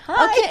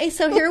 Hi. Okay,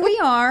 so here we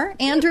are.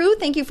 Andrew,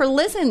 thank you for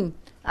listening.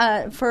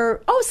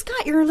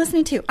 Scott, you're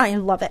listening too. I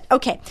love it.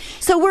 Okay,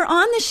 so we're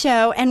on the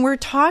show, and we're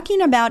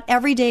talking about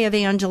everyday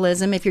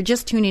evangelism. If you're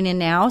just tuning in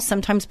now,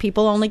 sometimes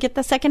people only get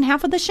the second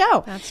half of the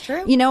show. That's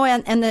true.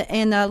 And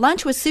the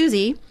lunch with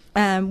Susie,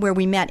 where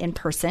we met in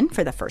person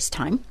for the first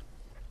time,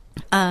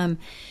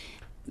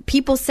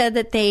 people said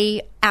that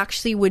they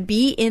actually would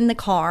be in the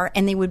car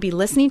and they would be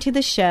listening to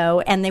the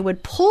show, and they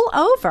would pull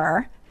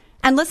over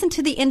and listen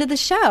to the end of the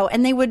show,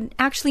 and they would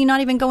actually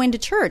not even go into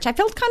church. I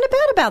felt kind of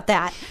bad about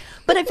that,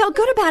 but I felt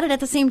good about it at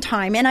the same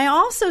time. And I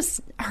also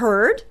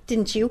heard,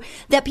 didn't you,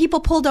 that people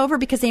pulled over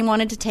because they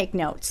wanted to take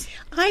notes.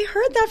 I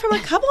heard that from a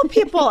couple of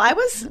people.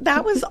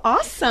 That was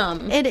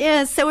awesome. It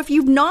is. So if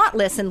you've not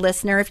listened,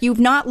 listener, if you've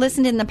not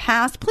listened in the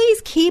past,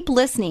 please keep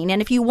listening.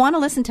 And if you want to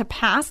listen to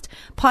past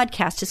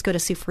podcasts, just go to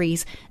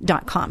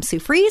SueFries.com. Sue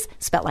Fries,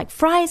 spelled like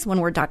fries, one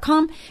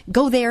word.com.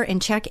 Go there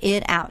and check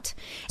it out.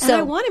 So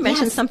I want to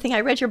mention something. I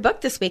read your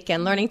book this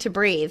weekend, Learning to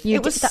Breathe.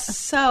 It was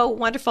so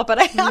wonderful, but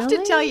I have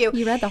to tell you.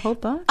 You read the whole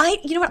book?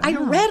 You know what? Wow. I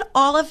read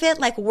all of it,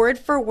 like word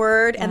for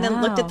word, and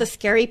then looked at the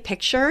scary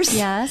pictures.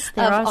 Yes,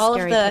 of all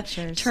of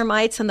the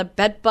termites and the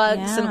bed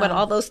bugs and what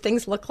all those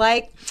things look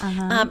like.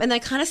 And then I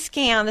kind of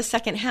scanned the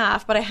second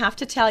half, but I have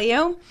to tell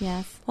you,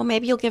 well,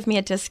 maybe you'll give me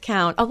a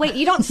discount. Oh, wait,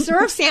 you don't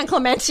serve San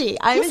Clemente.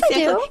 Yes, I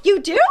do.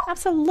 You do?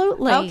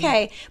 Absolutely.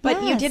 Okay,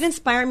 but you did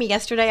inspire me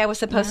yesterday. I was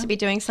supposed to be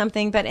doing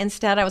something, but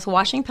instead I was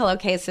washing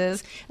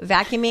pillowcases,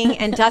 vacuuming,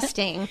 and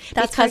dusting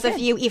because of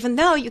you, even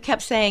though you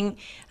kept saying,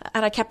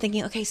 and I kept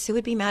thinking, okay, Sue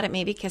would be mad at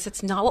me because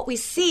it's not what we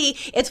see,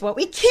 it's what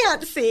we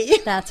can't see.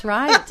 That's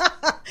right.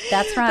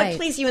 That's right. But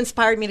please, you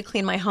inspired me to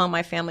clean my home.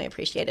 My family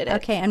appreciated it.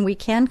 Okay, and we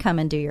can come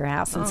and do your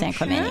house in San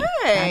Clemente.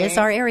 That is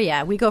our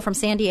area. We go from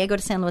San Diego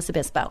to San Luis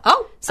Obispo.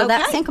 Oh, so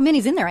that San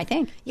Clemente's in there, I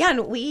think. Yeah,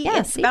 and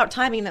it's about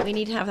timing that we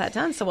need to have that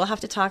done, so we'll have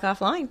to talk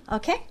offline.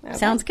 Okay.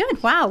 Sounds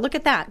good. Wow, look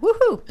at that.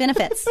 Woohoo,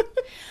 benefits.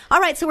 All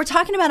right, so we're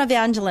talking about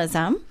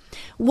evangelism.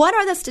 What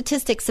are the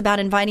statistics about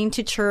inviting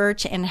to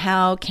church, and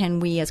how can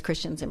we as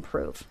Christians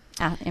improve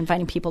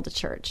inviting people to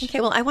church?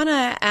 Okay, well, I want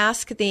to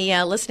ask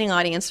the listening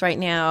audience right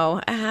now,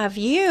 have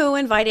you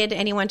invited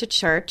anyone to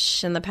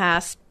church in the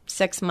past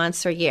 6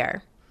 months or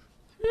year?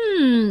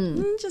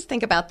 Just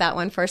think about that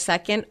one for a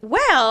second.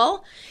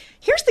 Well,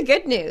 here's the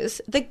good news.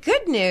 The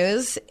good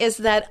news is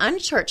that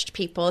unchurched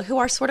people, who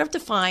are sort of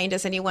defined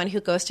as anyone who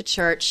goes to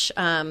church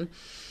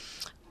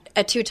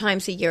 2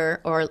 times a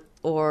year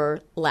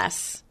or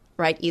less,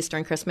 right? Easter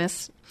and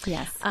Christmas.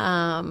 Yes.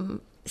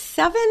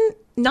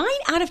 9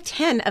 out of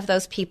 10 of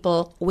those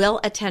people will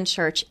attend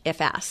church if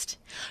asked.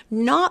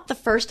 Not the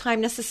first time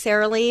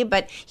necessarily,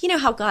 but you know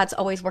how God's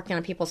always working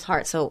on people's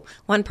hearts. So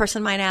one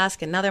person might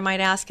ask, another might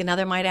ask,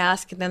 another might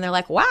ask, and then they're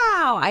like,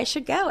 wow, I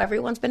should go.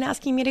 Everyone's been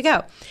asking me to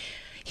go.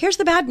 Here's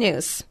the bad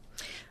news.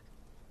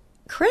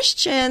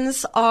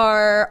 Christians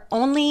are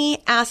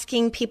only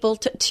asking people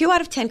to, 2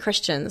 out of 10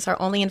 Christians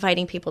are only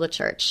inviting people to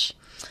church.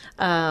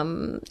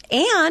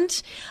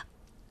 And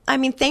I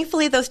mean,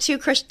 thankfully, those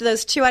 2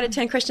 out of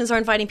 10 Christians are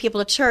inviting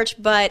people to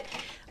church, but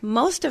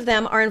most of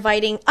them are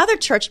inviting other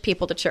church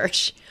people to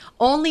church.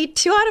 Only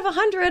 2 out of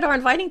 100 are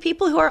inviting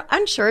people who are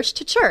unchurched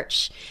to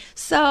church.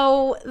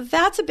 So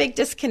that's a big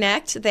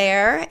disconnect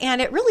there.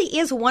 And it really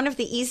is one of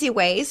the easy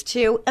ways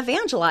to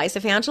evangelize.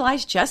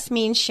 Evangelize just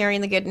means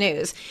sharing the good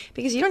news,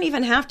 because you don't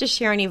even have to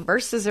share any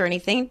verses or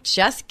anything.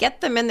 Just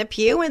get them in the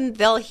pew and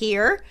they'll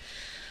hear,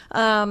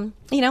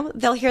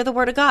 they'll hear the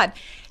word of God.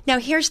 Now,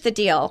 here's the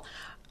deal.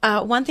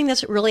 One thing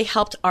that's really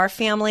helped our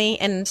family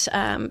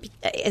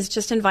is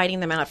just inviting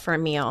them out for a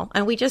meal.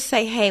 And we just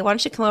say, hey, why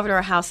don't you come over to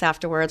our house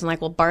afterwards and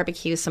we'll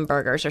barbecue some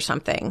burgers or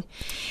something.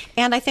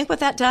 And I think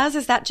what that does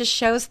is that just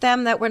shows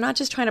them that we're not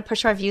just trying to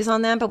push our views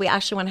on them, but we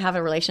actually want to have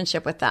a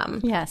relationship with them.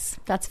 Yes,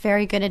 that's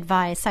very good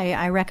advice.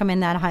 I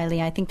recommend that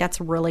highly. I think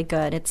that's really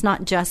good. It's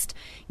not just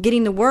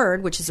getting the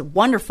word, which is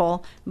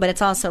wonderful, but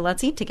it's also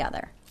let's eat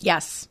together.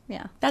 Yes.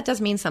 Yeah. That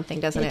does mean something,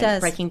 doesn't it? It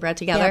does. Breaking bread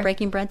together. Yeah,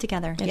 breaking bread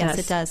together. Yes.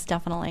 It does,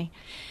 definitely.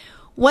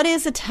 What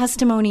is a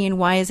testimony, and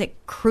why is it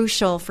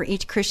crucial for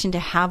each Christian to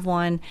have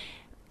one?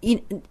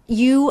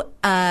 You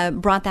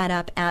brought that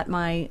up at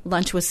my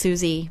lunch with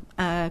Susie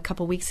a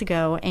couple weeks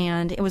ago,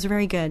 and it was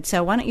very good.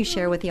 So why don't you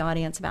share with the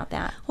audience about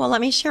that? Well,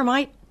 let me share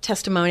my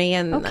testimony.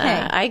 And okay.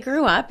 I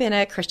grew up in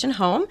a Christian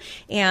home,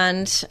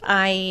 and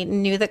I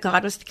knew that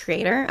God was the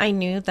creator. I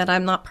knew that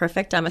I'm not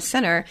perfect. I'm a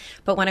sinner.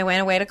 But when I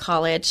went away to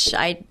college,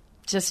 I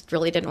just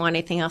really didn't want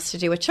anything else to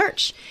do with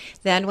church.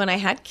 Then when I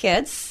had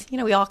kids,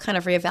 we all kind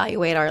of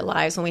reevaluate our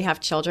lives when we have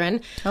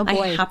children. Oh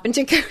boy. I happened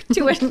to go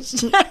to a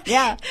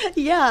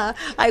yeah.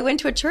 I went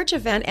to a church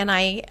event, and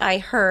I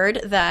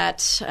heard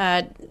that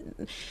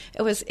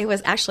it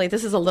was actually,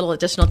 this is a little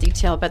additional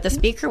detail, but the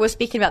speaker was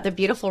speaking about the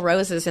beautiful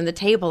roses in the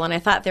table, and I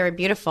thought they were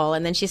beautiful.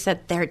 And then she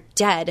said, they're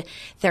dead.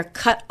 They're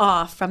cut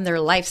off from their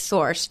life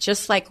source,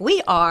 just like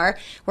we are.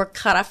 We're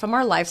cut off from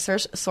our life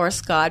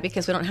source, God,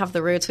 because we don't have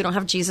the roots. We don't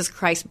have Jesus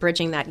Christ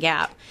bridging that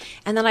gap.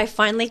 And then I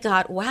finally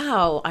got,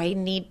 wow, I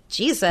need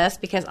Jesus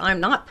because I'm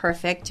not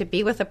perfect to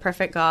be with a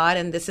perfect God,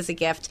 and this is a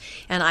gift.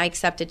 And I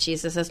accepted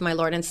Jesus as my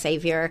Lord and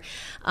Savior.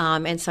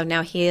 And so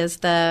now he is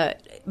the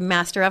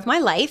master of my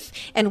life.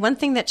 And one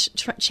thing that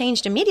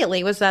changed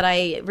immediately was that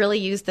I really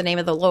used the name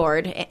of the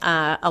Lord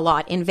a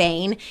lot in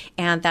vain,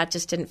 and that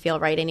just didn't feel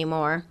right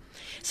anymore.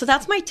 So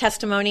that's my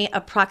testimony,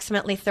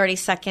 approximately 30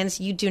 seconds.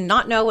 You do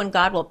not know when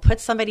God will put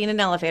somebody in an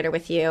elevator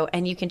with you,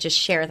 and you can just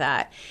share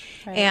that.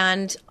 Right.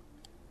 And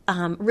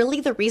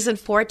really the reason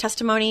for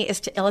testimony is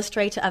to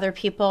illustrate to other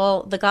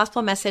people the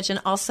gospel message, and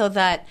also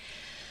that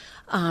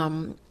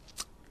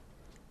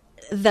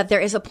that there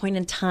is a point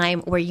in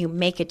time where you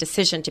make a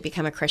decision to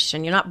become a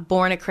Christian. You're not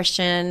born a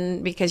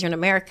Christian because you're in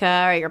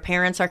America or your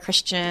parents are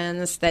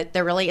Christians, that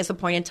there really is a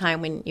point in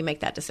time when you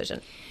make that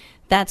decision.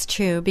 That's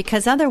true,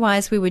 because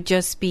otherwise we would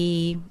just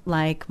be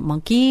like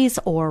monkeys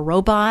or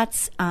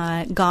robots.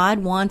 God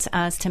wants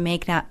us to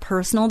make that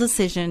personal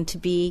decision to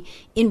be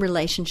in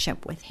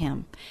relationship with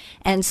Him.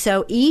 And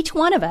so each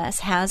one of us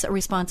has a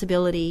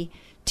responsibility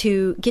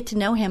to get to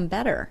know Him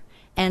better.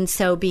 And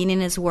so being in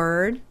His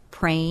Word,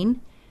 praying.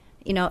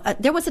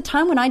 There was a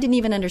time when I didn't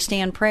even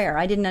understand prayer.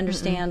 I didn't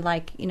understand,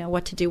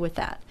 what to do with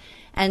that.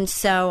 And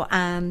so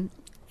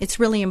it's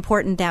really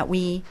important that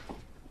we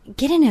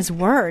get in His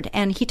Word.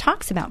 And He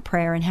talks about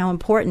prayer and how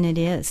important it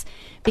is,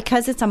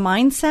 because it's a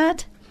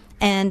mindset,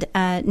 and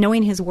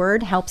knowing His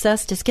Word helps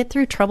us just get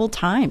through troubled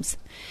times.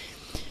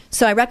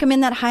 So I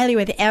recommend that highly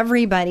with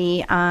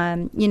everybody.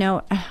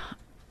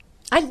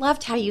 I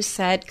loved how you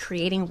said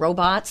creating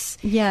robots.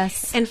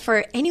 Yes. And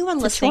for anyone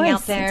listening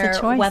out there,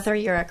 whether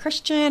you're a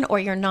Christian or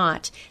you're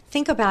not,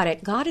 think about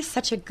it. God is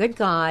such a good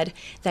God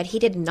that He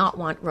did not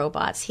want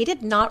robots. He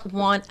did not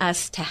want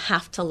us to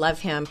have to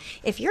love Him.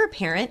 If you're a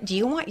parent, do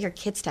you want your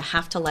kids to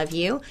have to love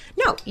you?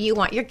 No, you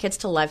want your kids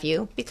to love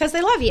you because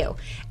they love you.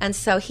 And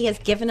so He has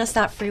given us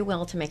that free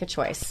will to make a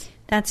choice.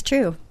 That's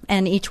true.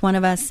 And each one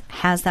of us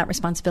has that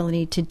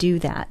responsibility to do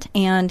that.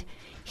 And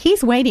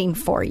He's waiting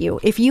for you.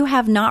 If you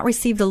have not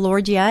received the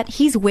Lord yet,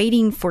 He's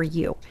waiting for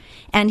you.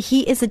 And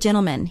He is a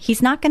gentleman.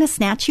 He's not going to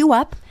snatch you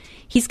up.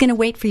 He's going to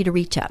wait for you to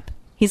reach up.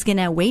 He's going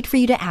to wait for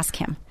you to ask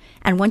Him.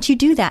 And once you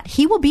do that,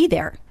 He will be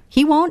there.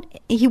 He won't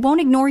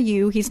ignore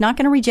you. He's not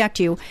going to reject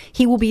you.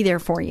 He will be there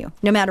for you.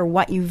 No matter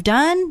what you've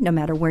done, no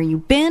matter where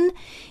you've been,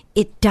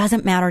 it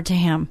doesn't matter to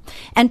Him.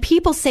 And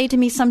people say to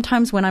me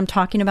sometimes when I'm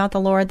talking about the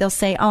Lord, they'll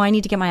say, oh, I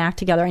need to get my act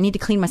together. I need to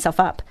clean myself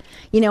up.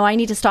 I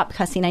need to stop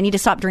cussing. I need to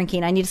stop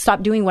drinking. I need to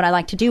stop doing what I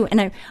like to do.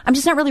 And I'm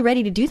just not really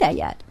ready to do that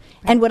yet.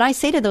 And what I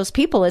say to those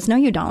people is, no,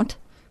 you don't.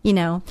 You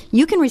know,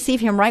 you can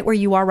receive him right where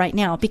you are right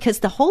now, because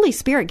the Holy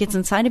Spirit gets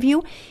inside of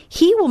you.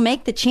 He will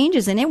make the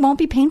changes, and it won't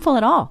be painful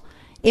at all.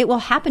 It will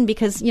happen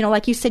because, you know,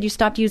 like you said, you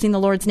stopped using the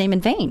Lord's name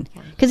in vain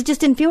because it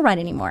just didn't feel right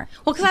anymore.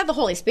 Well, because I have the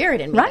Holy Spirit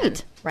in me.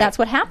 Right. That's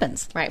what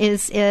happens. Right.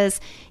 Is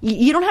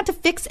you don't have to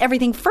fix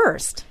everything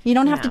first. You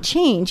don't have to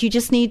change. You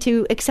just need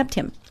to accept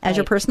him as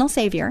your personal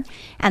Savior,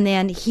 and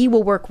then he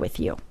will work with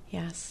you.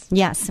 Yes.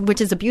 Yes,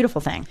 which is a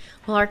beautiful thing.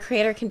 Well, our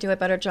Creator can do a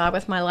better job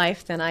with my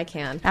life than I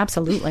can.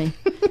 Absolutely.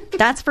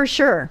 That's for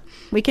sure.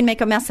 We can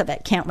make a mess of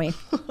it, can't we?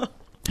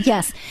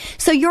 Yes.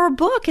 So your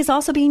book is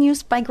also being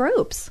used by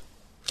groups.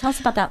 Tell us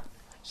about that.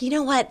 You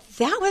know what?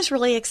 That was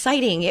really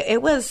exciting.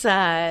 It was,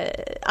 I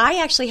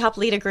actually helped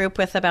lead a group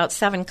with about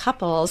 7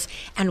 couples.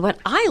 And what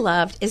I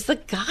loved is the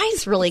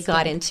guys really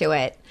got into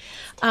it.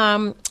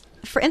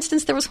 For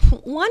instance, there was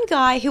one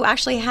guy who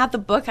actually had the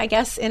book, I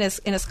guess, in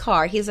his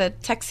car. He's a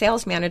tech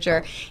sales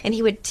manager, and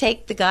he would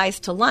take the guys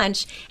to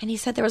lunch. And he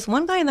said there was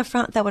one guy in the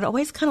front that would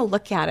always kind of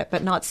look at it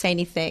but not say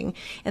anything.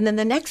 And then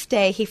the next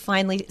day, he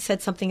finally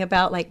said something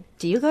about, like,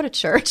 do you go to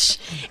church?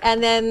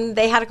 And then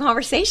they had a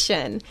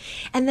conversation.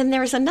 And then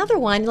there was another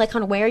one, like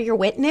on Wear Your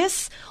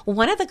Witness.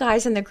 One of the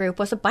guys in the group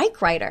was a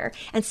bike rider.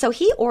 And so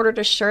he ordered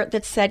a shirt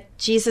that said,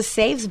 Jesus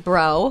saves,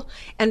 bro,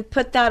 and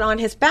put that on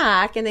his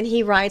back. And then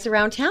he rides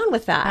around town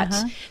with that.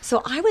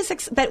 So I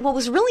was, but what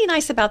was really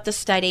nice about this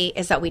study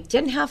is that we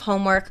didn't have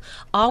homework.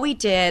 All we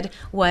did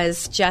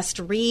was just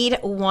read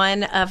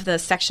one of the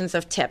sections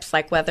of tips,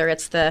 like whether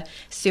it's the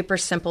super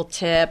simple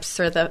tips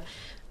or the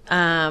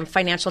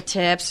financial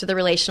tips or the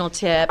relational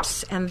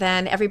tips. And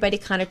then everybody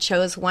kind of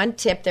chose one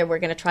tip that we're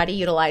going to try to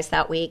utilize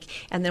that week.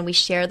 And then we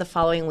share the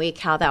following week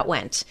how that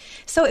went.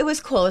 So it was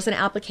cool. It was an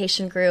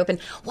application group.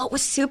 And what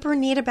was super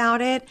neat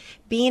about it,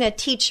 being a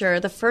teacher,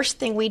 the first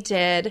thing we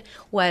did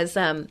was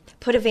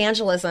put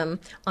evangelism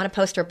on a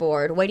poster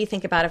board. What do you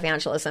think about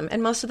evangelism?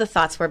 And most of the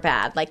thoughts were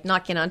bad, like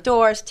knocking on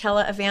doors,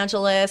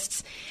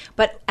 tele-evangelists.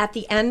 But at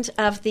the end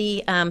of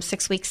the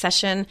 6-week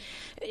session,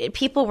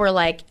 people were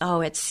like,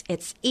 oh, it's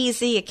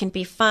easy. It can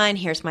be fun.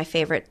 Here's my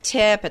favorite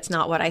tip. It's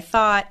not what I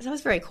thought. So it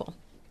was very cool.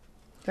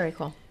 Very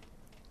cool.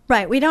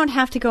 Right. We don't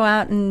have to go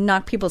out and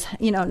knock people's,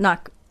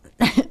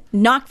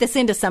 knock this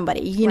into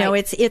somebody. You know,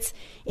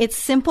 it's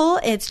simple.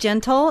 It's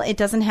gentle. It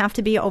doesn't have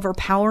to be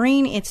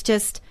overpowering. It's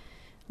just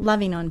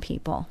loving on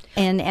people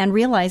and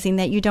realizing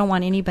that you don't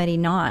want anybody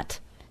not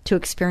to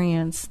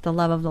experience the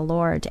love of the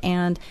Lord.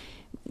 And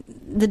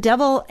the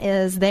devil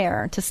is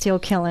there to steal,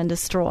 kill, and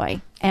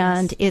destroy.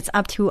 And it's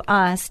up to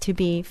us to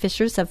be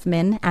fishers of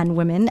men and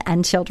women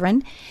and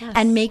children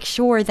and make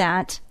sure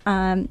that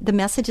the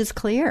message is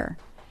clear.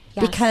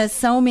 Yes. Because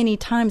so many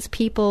times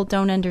people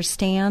don't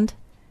understand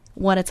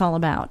what it's all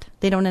about.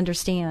 They don't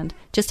understand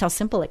just how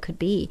simple it could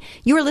be.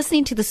 You are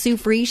listening to The Sue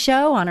Free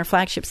Show on our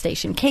flagship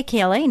station,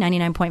 KKLA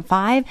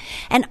 99.5.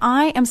 And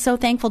I am so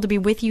thankful to be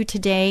with you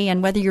today.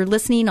 And whether you're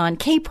listening on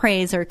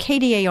K-Praise or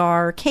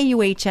KDAR or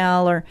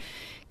KUHL or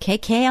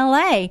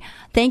KKLA.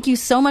 Thank you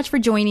so much for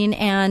joining.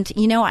 And,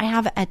 I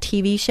have a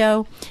TV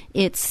show.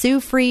 It's Sue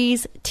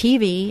Free's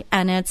TV,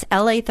 and it's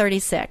LA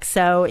 36.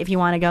 So if you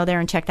want to go there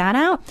and check that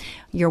out,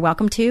 you're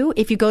welcome to.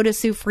 If you go to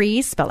Sue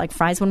Free's, spelled like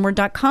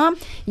friesoneword.com,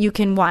 you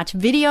can watch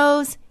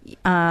videos,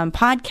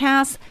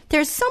 podcasts.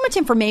 There's so much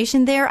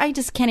information there. I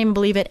just can't even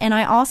believe it. And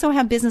I also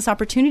have business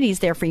opportunities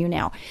there for you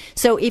now.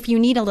 So if you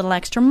need a little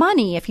extra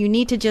money, if you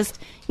need to just,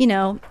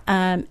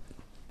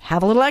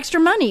 have a little extra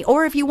money,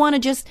 or if you want to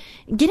just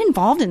get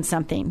involved in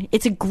something,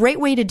 it's a great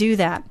way to do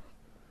that.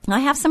 I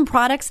have some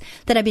products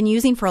that I've been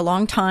using for a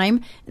long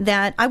time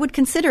that I would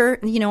consider,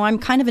 I'm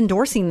kind of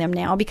endorsing them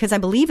now because I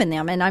believe in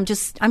them and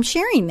I'm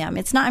sharing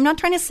them. I'm not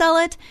trying to sell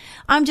it.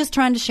 I'm just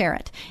trying to share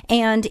it.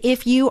 And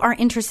if you are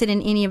interested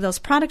in any of those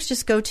products,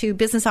 just go to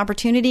Business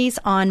Opportunities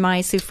on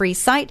my Sue Free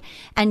site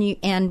and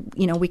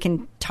we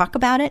can talk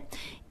about it.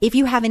 If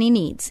you have any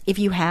needs, if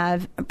you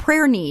have a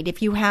prayer need,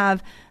 if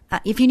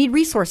you need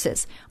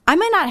resources, I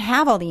might not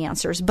have all the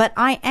answers, but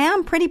I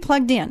am pretty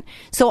plugged in.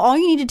 So all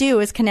you need to do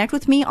is connect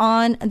with me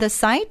on the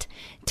site,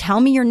 tell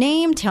me your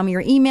name, tell me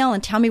your email,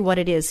 and tell me what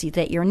it is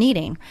that you're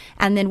needing.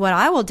 And then what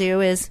I will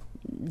do is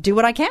do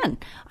what I can,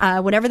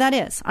 whatever that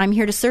is. I'm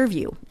here to serve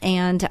you.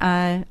 And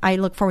I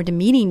look forward to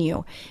meeting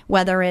you,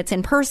 whether it's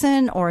in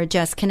person or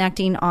just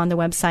connecting on the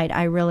website.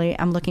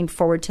 I'm looking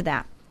forward to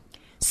that.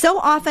 So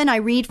often I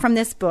read from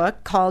this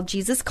book called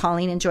Jesus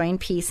Calling, Enjoying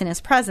Peace in His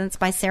Presence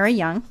by Sarah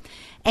Young.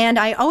 And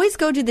I always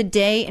go to the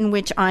day in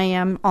which I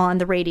am on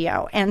the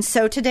radio. And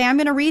so today I'm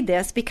going to read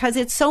this because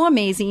it's so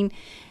amazing.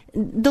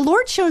 The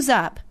Lord shows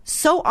up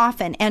so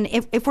often. And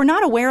if we're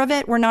not aware of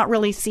it, we're not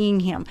really seeing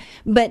him.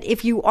 But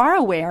if you are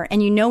aware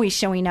and he's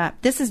showing up,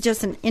 this is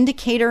just an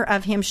indicator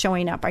of him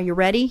showing up. Are you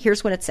ready?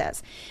 Here's what it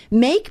says.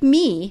 Make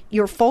me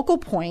your focal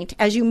point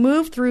as you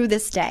move through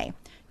this day.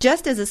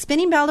 Just as a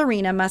spinning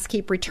ballerina must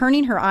keep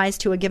returning her eyes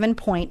to a given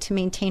point to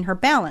maintain her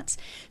balance.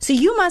 So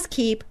you must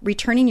keep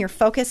returning your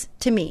focus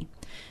to me.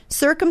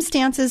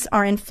 Circumstances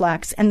are in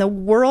flux, and the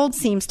world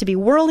seems to be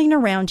whirling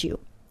around you.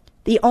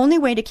 The only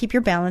way to keep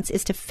your balance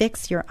is to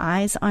fix your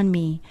eyes on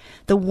me,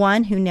 the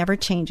one who never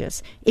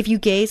changes. If you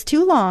gaze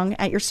too long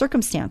at your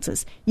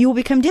circumstances, you will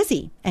become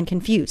dizzy and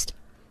confused.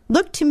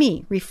 Look to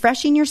me,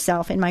 refreshing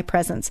yourself in my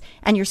presence,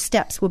 and your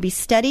steps will be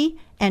steady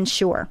and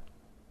sure.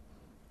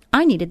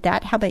 I needed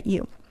that. How about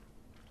you?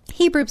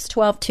 Hebrews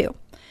 12:2.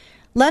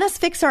 Let us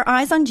fix our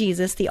eyes on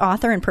Jesus, the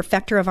author and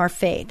perfecter of our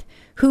faith,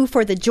 who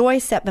for the joy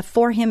set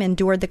before him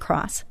endured the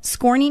cross,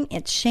 scorning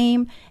its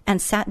shame,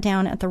 and sat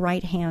down at the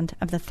right hand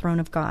of the throne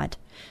of God.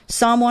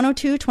 Psalm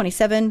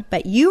 102:27.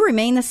 But you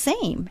remain the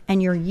same,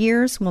 and your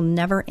years will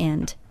never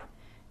end.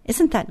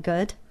 Isn't that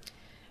good?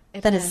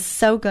 That is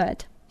so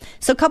good.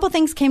 So a couple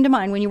things came to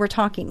mind when you were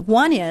talking.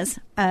 One is,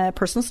 a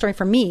personal story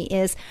for me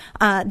is,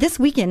 this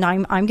weekend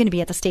I'm going to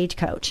be at the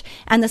Stagecoach.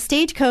 And the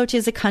Stagecoach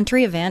is a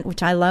country event,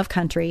 which I love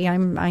country. I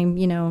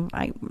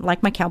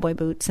like my cowboy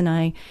boots, and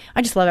I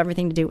just love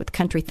everything to do with the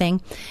country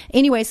thing.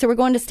 Anyway, so we're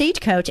going to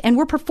Stagecoach, and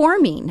we're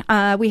performing.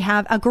 We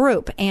have a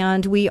group,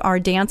 and we are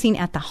dancing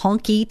at the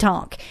honky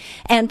tonk.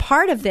 And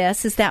part of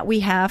this is that we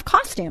have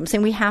costumes,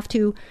 and we have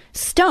to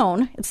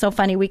stone. It's so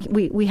funny.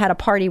 We had a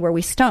party where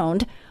we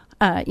stoned.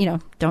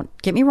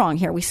 Don't get me wrong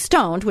here. We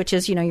stoned, which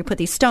is, you put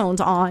these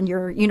stones on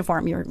your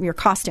uniform, your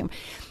costume.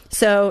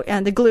 So,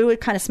 and the glue,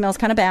 it kind of smells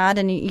kind of bad,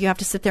 and you have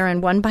to sit there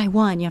and one by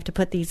one, you have to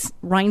put these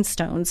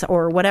rhinestones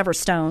or whatever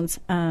stones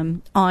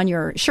on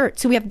your shirt.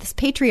 So we have this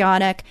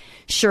patriotic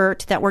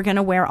shirt that we're going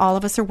to wear. All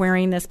of us are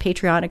wearing this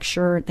patriotic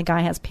shirt. The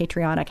guy has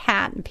patriotic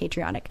hat and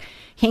patriotic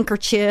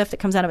handkerchief that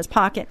comes out of his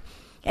pocket.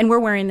 And we're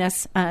wearing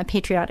this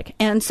patriotic.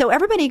 And so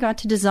everybody got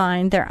to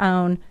design their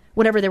own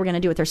whatever they were going to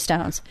do with their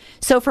stones.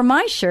 So for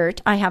my shirt,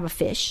 I have a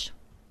fish,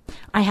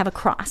 I have a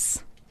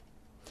cross,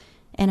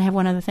 and I have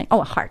one other thing.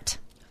 Oh, a heart.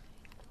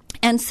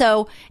 And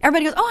so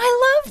everybody goes, oh,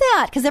 I love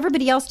that, because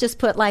everybody else just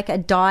put like a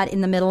dot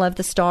in the middle of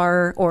the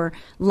star or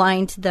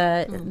lined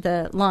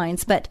the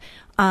lines. But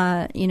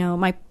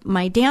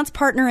my dance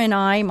partner and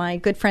I, my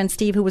good friend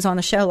Steve, who was on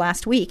the show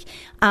last week,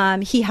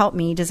 he helped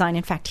me design.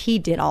 In fact, he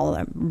did all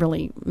the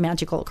really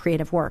magical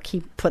creative work.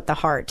 He put the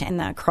heart and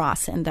the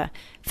cross and the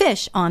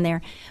fish on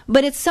there.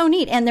 But it's so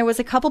neat. And there was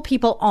a couple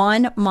people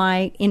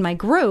in my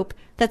group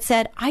that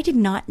said, I did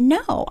not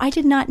know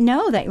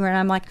that you were. And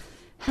I'm like,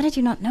 how did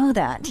you not know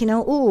that?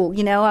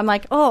 I'm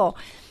like, oh,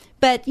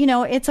 but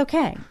it's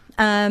okay.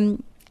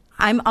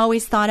 I'm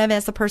always thought of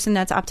as the person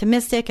that's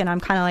optimistic, and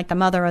I'm kind of like the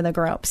mother of the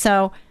group.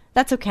 So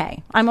that's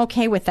okay. I'm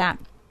okay with that.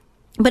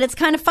 But it's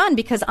kind of fun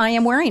because I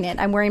am wearing it.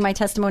 I'm wearing my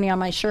testimony on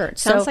my shirt.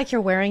 Sounds like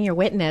you're wearing your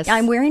witness.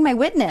 I'm wearing my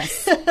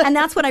witness. And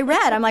that's what I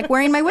read. I'm like,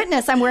 wearing my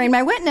witness. I'm wearing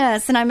my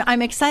witness. And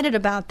I'm excited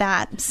about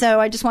that. So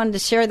I just wanted to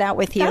share that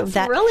with you.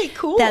 That's really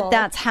cool.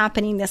 That's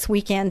happening this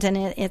weekend, and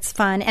it's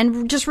fun.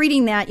 And just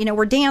reading that,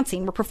 we're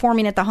dancing. We're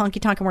performing at the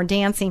honky tonk, and we're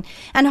dancing.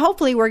 And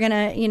hopefully we're going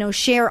to,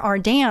 share our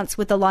dance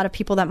with a lot of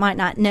people that might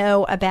not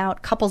know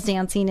about couples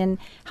dancing and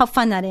how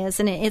fun that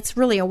is. And it's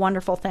really a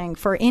wonderful thing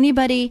for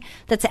anybody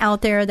that's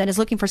out there that is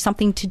looking for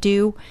something to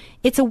do.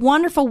 It's a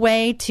wonderful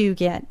way to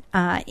get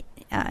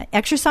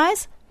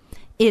exercise.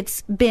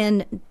 It's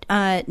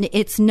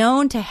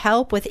known to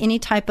help with any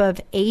type of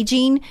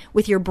aging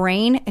with your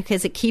brain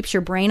because it keeps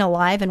your brain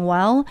alive and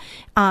well.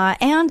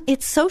 And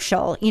it's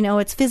social.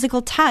 It's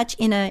physical touch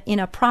in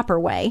a proper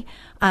way.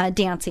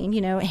 Dancing,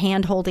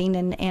 hand holding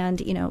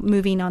and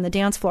moving on the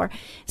dance floor.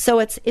 So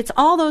it's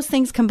all those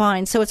things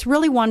combined. So it's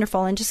really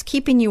wonderful and just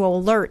keeping you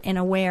alert and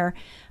aware.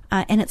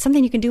 And it's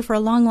something you can do for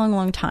a long, long,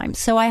 long time.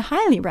 So I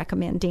highly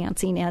recommend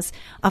dancing as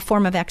a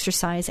form of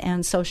exercise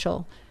and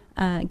social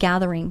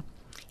gathering.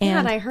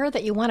 And I heard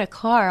that you won a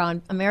car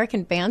on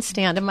American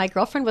Bandstand, and my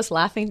girlfriend was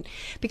laughing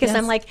because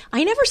I'm like,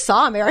 I never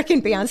saw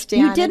American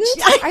Bandstand. You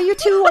didn't? Are you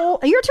too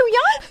old? You're too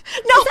young?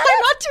 No,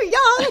 I'm not too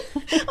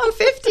young. I'm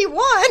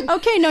 51.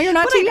 Okay, no, you're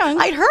not too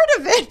young. I'd heard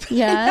of it. But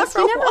yes,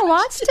 you never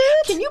watched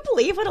it? Can you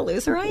believe what a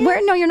loser I am?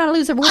 No, you're not a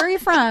loser. Where are you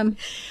from?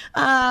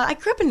 I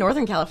grew up in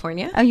Northern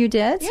California. Oh, you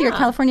did? So Yeah. you're a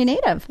California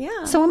native.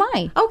 Yeah. So am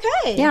I.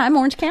 Okay. Yeah, I'm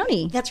Orange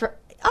County. That's right.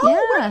 Oh, Yeah.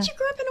 where did you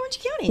grow up in Orange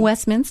County?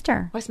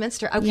 Westminster.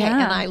 Westminster. Okay,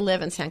 Yeah. and I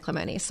live in San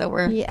Clemente, so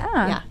we're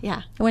Yeah.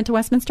 yeah. I went to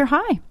Westminster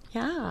High.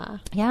 Yeah.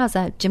 Yeah, I was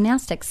at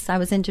gymnastics. I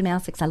was in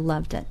gymnastics. I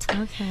loved it.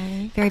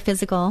 Okay. Very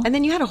physical. And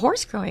then you had a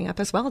horse growing up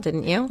as well,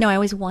 didn't you? No, I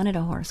always wanted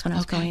a horse when I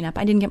was growing up.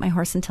 I didn't get my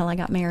horse until I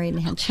got married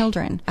and had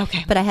children.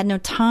 Okay. But I had no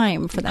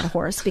time for that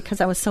horse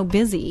because I was so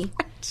busy,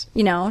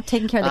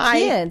 taking care of the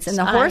kids. And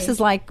the horse is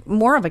like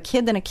more of a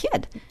kid than a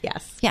kid.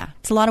 Yes. Yeah,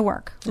 it's a lot of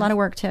work. A lot of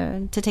work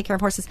to take care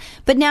of horses.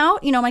 But now,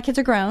 my kids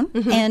are grown,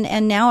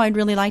 and now I'd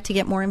really like to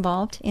get more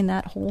involved in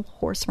that whole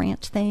horse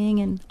ranch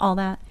thing and all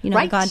that,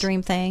 Right. the God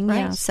Dream thing. Right.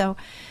 Yeah, so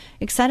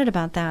excited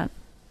about that.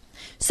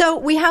 So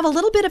we have a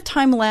little bit of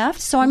time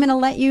left, so I'm going to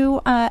let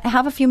you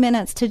have a few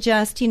minutes to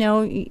just,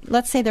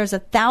 let's say there's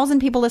 1,000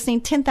 people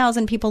listening,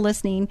 10,000 people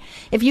listening.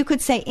 If you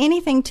could say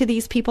anything to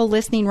these people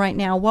listening right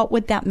now, what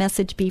would that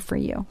message be for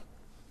you?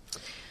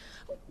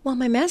 Well,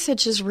 my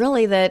message is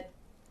really that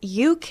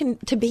you can,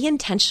 to be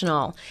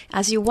intentional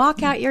as you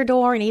walk out your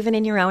door and even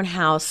in your own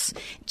house,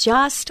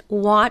 just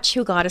watch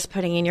who God is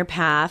putting in your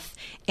path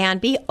and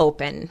be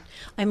open.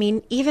 I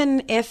mean,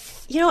 even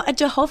if, a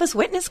Jehovah's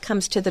Witness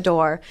comes to the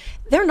door,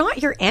 they're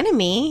not your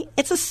enemy.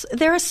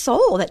 They're a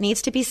soul that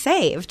needs to be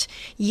saved.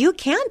 You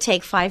can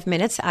take 5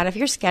 minutes out of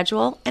your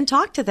schedule and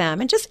talk to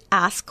them and just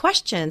ask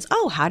questions.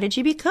 Oh, how did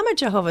you become a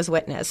Jehovah's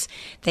Witness?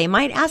 They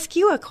might ask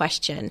you a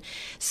question.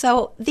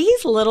 So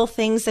these little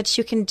things that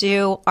you can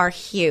do are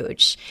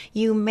huge.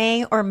 You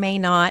may or may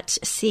not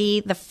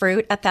see the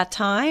fruit at that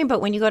time, but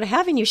when you go to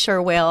heaven, you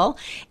sure will.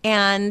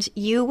 And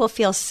you will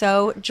feel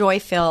so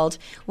joy-filled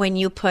when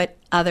you put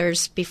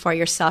others before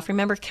yourself.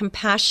 Remember,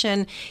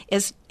 compassion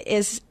is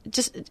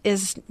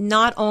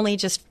not only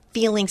just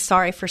feeling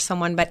sorry for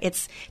someone, but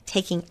it's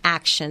taking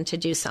action to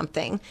do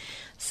something.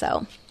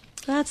 So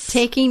that's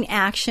taking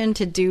action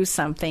to do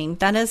something.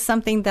 That is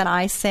something that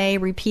I say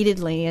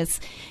repeatedly.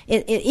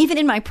 Even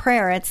in my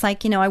prayer, it's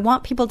like, I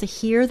want people to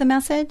hear the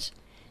message,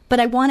 but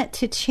I want it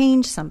to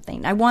change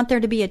something. I want there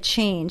to be a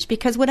change,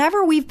 because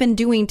whatever we've been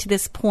doing to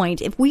this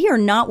point, if we are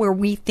not where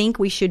we think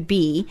we should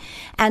be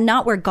and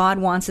not where God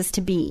wants us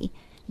to be,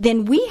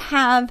 then we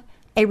have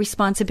a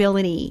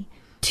responsibility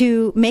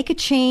to make a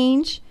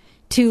change,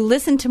 to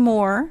listen to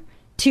more,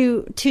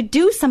 to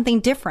do something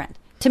different,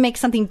 to make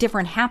something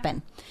different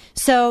happen.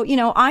 So,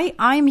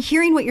 I'm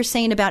hearing what you're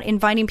saying about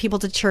inviting people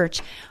to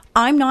church.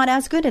 I'm not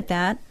as good at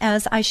that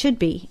as I should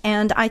be.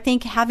 And I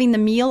think having the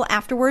meal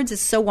afterwards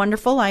is so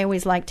wonderful. I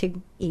always like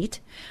to eat.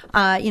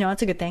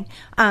 It's a good thing.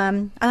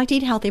 I like to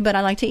eat healthy, but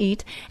I like to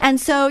eat. And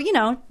so,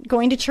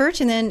 going to church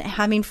and then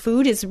having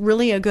food is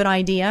really a good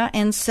idea.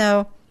 And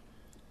so,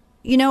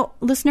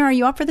 listener, are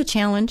you up for the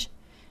challenge?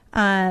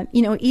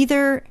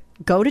 Either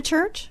go to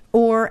church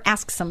or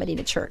ask somebody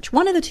to church.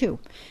 One of the two.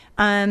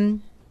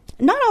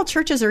 Not all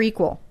churches are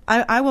equal.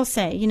 I will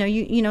say,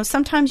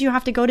 sometimes you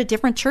have to go to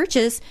different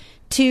churches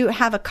to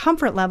have a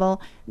comfort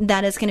level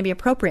that is going to be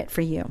appropriate for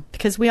you,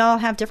 because we all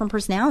have different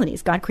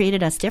personalities. God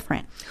created us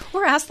different.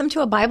 Or ask them to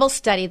a Bible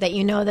study that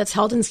that's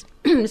held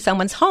in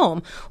someone's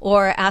home,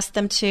 or ask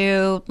them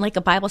to like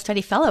a Bible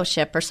study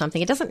fellowship or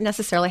something. It doesn't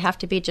necessarily have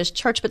to be just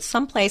church, but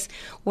someplace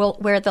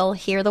where they'll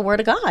hear the Word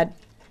of God.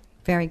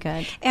 Very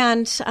good.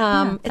 And it's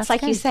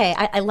like good. You say,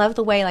 I love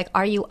the way,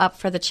 are you up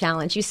for the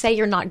challenge? You say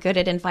you're not good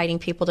at inviting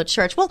people to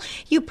church. Well,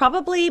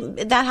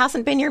 that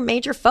hasn't been your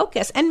major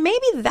focus. And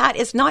maybe that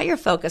is not your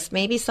focus.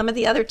 Maybe some of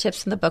the other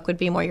tips in the book would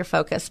be more your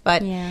focus.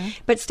 But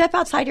step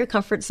outside your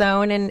comfort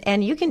zone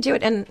and you can do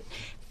it. And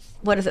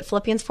what is it,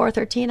 Philippians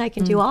 4:13? I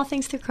can do all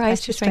things through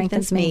Christ who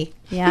strengthens me.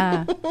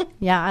 Yeah.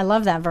 Yeah, I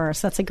love that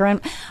verse. That's a great.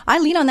 I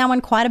lean on that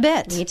one quite a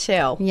bit. Me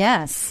too.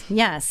 Yes.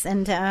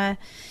 And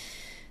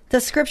the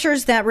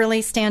scriptures that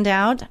really stand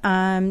out,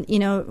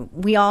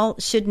 we all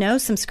should know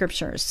some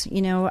scriptures.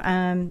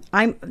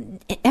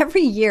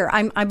 Every year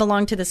I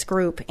belong to this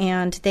group,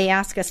 and they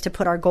ask us to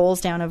put our goals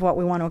down of what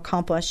we want to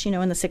accomplish,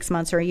 in the 6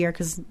 months or a year,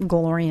 because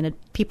goal-oriented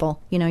people,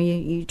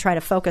 you try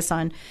to focus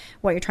on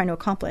what you're trying to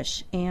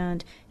accomplish.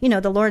 And,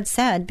 the Lord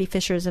said, be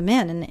fishers of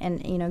men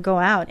and go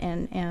out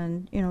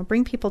and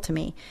bring people to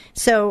me.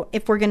 So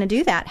if we're going to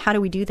do that, how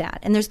do we do that?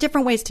 And there's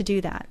different ways to do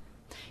that.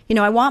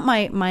 I want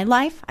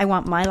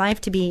my life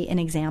to be an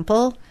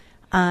example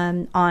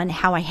on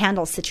how I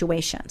handle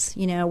situations,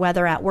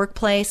 whether at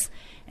workplace.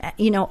 I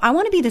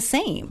want to be the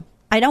same.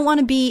 I don't want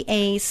to be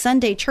a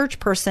Sunday church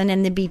person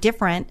and then be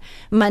different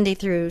Monday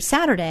through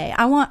Saturday.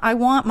 I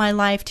want my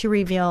life to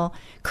reveal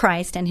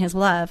Christ and his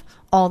love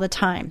all the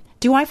time.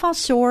 Do I fall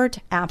short?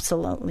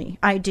 Absolutely,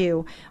 I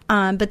do.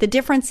 But the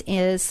difference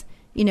is,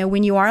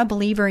 when you are a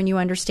believer and you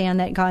understand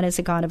that God is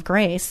a God of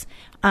grace,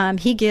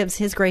 he gives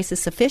his grace is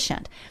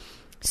sufficient.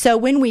 So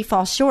when we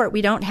fall short,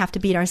 we don't have to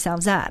beat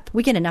ourselves up.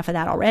 We get enough of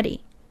that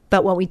already.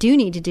 But what we do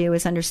need to do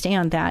is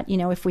understand that,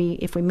 if we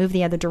move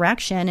the other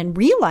direction and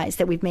realize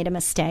that we've made a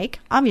mistake,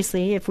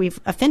 obviously, if we've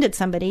offended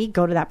somebody,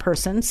 go to that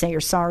person, say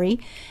you're sorry,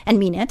 and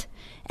mean it,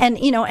 and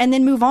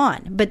then move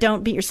on. But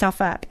don't beat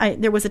yourself up.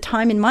 There was a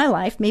time in my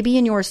life, maybe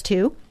in yours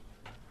too,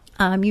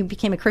 you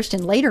became a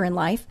Christian later in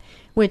life,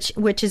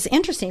 which is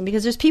interesting,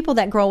 because there's people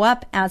that grow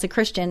up as a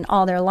Christian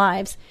all their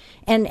lives.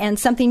 And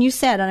something you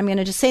said, and I'm going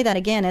to just say that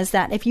again, is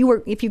that if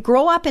you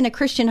grow up in a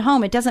Christian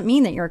home, it doesn't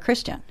mean that you're a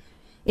Christian.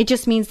 It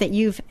just means that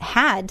you've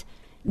had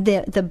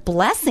the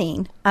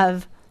blessing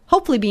of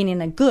hopefully being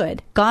in a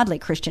good, godly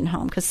Christian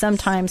home. Because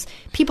sometimes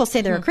people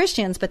say they're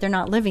Christians, but they're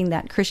not living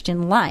that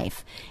Christian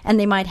life. And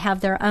they might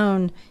have their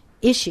own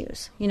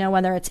issues,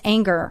 whether it's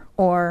anger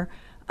or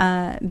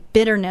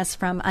bitterness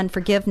from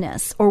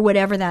unforgiveness or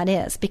whatever that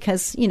is,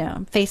 because,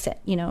 face it,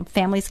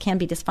 families can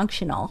be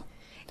dysfunctional.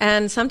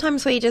 And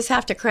sometimes we just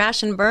have to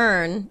crash and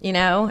burn,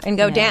 and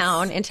go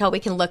down until we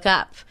can look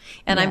up.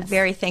 And I'm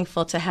very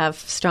thankful to have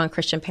strong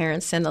Christian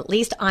parents. And at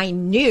least I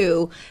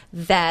knew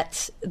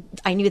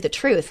the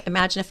truth.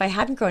 Imagine if I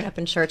hadn't grown up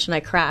in church and I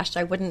crashed,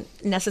 I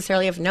wouldn't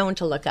necessarily have known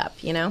to look up,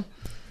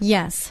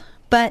 Yes.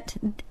 But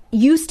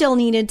you still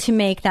needed to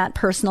make that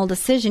personal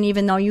decision,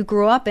 even though you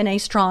grew up in a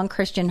strong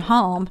Christian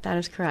home. That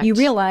is correct. You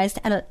realized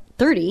at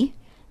 30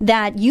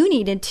 that you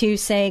needed to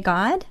say,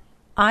 God,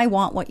 I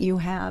want what you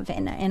have,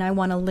 and I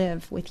want to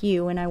live with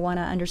you, and I want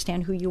to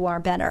understand who you are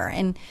better.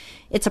 And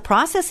it's a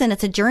process, and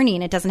it's a journey,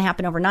 and it doesn't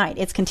happen overnight.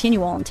 It's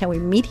continual until we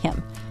meet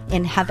him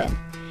in heaven.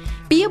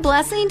 Be a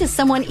blessing to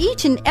someone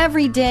each and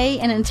every day,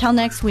 and until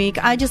next week,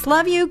 I just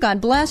love you.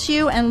 God bless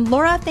you. And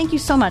Laura, thank you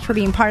so much for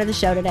being part of the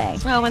show today.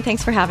 Well, and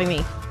thanks for having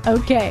me.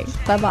 Okay,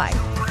 bye-bye.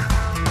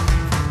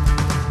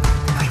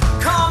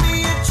 Call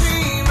me a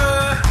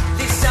dreamer,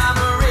 this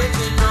I'm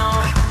original.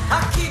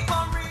 I keep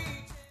on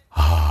reaching.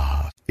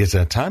 It's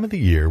that time of the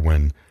year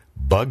when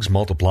bugs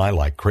multiply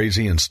like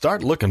crazy and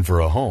start looking for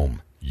a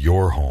home.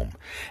 Your home.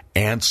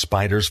 Ants,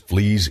 spiders,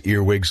 fleas,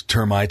 earwigs,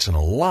 termites, and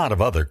a lot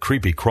of other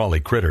creepy crawly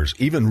critters,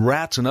 even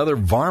rats and other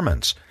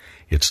varmints.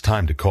 It's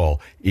time to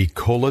call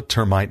Ecola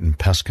Termite and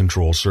Pest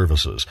Control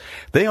Services.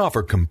 They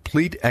offer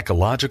complete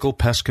ecological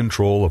pest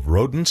control of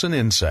rodents and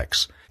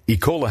insects.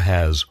 Ecola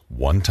has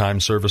one-time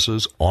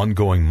services,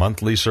 ongoing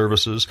monthly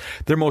services,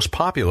 their most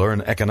popular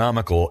and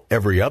economical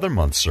every other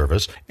month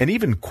service, and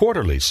even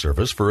quarterly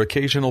service for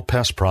occasional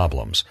pest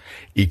problems.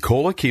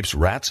 Ecola keeps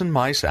rats and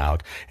mice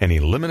out and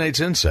eliminates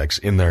insects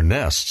in their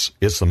nests.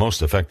 It's the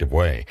most effective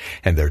way,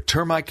 and their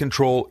termite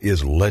control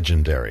is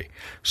legendary.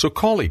 So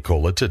call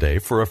Ecola today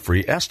for a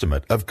free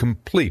estimate of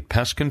complete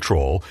pest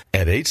control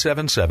at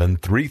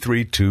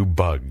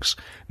 877-332-BUGS.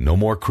 No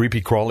more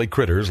creepy crawly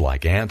critters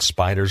like ants,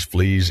 spiders,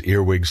 fleas,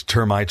 earwigs,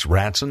 termites,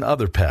 rats, and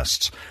other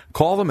pests.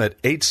 Call them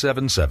at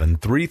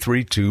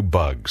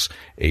 877-332-BUGS.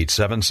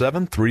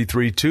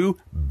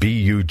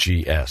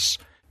 877-332-BUGS.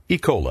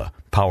 Ecola,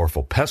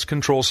 powerful pest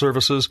control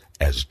services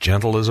as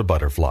gentle as a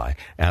butterfly.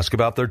 Ask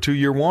about their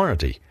 2-year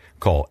warranty.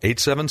 Call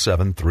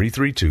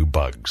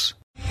 877-332-BUGS.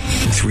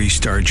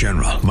 3-star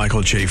General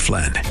Michael J.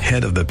 Flynn,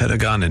 head of the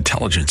Pentagon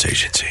Intelligence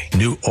Agency,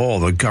 knew all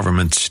the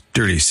government's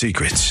dirty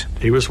secrets.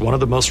 He was one of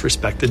the most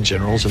respected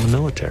generals in the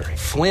military.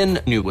 Flynn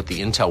knew what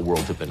the intel world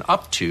had been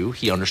up to.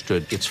 He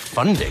understood its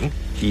funding.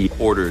 He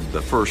ordered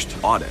the first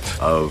audit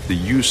of the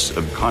use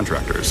of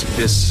contractors.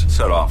 This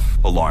set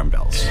off alarm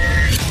bells.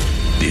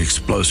 The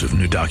explosive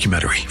new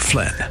documentary,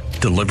 Flynn,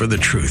 Deliver the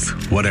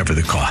Truth, Whatever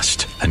the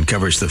Cost,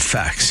 uncovers the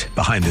facts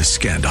behind this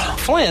scandal.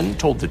 Flynn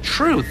told the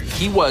truth.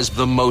 He was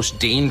the most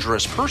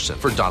dangerous person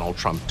for Donald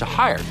Trump to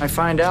hire. I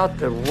find out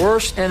the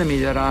worst enemy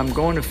that I'm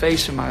going to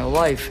face in my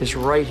life is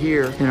right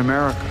here in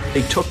America.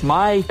 They took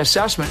my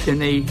assessment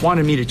and they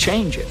wanted me to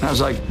change it. And I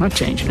was like, I'm not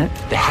changing it.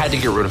 They had to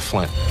get rid of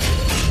Flynn.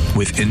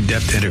 With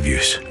in-depth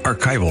interviews,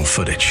 archival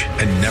footage,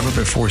 and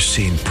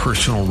never-before-seen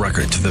personal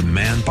records of the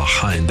man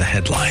behind the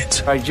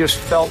headlines. I just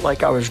felt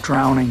like I was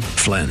drowning.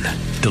 Flynn,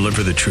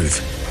 Deliver the Truth,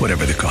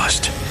 Whatever the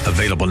Cost.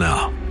 Available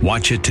now.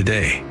 Watch it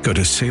today. Go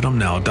to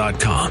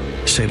salemnow.com.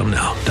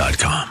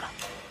 salemnow.com.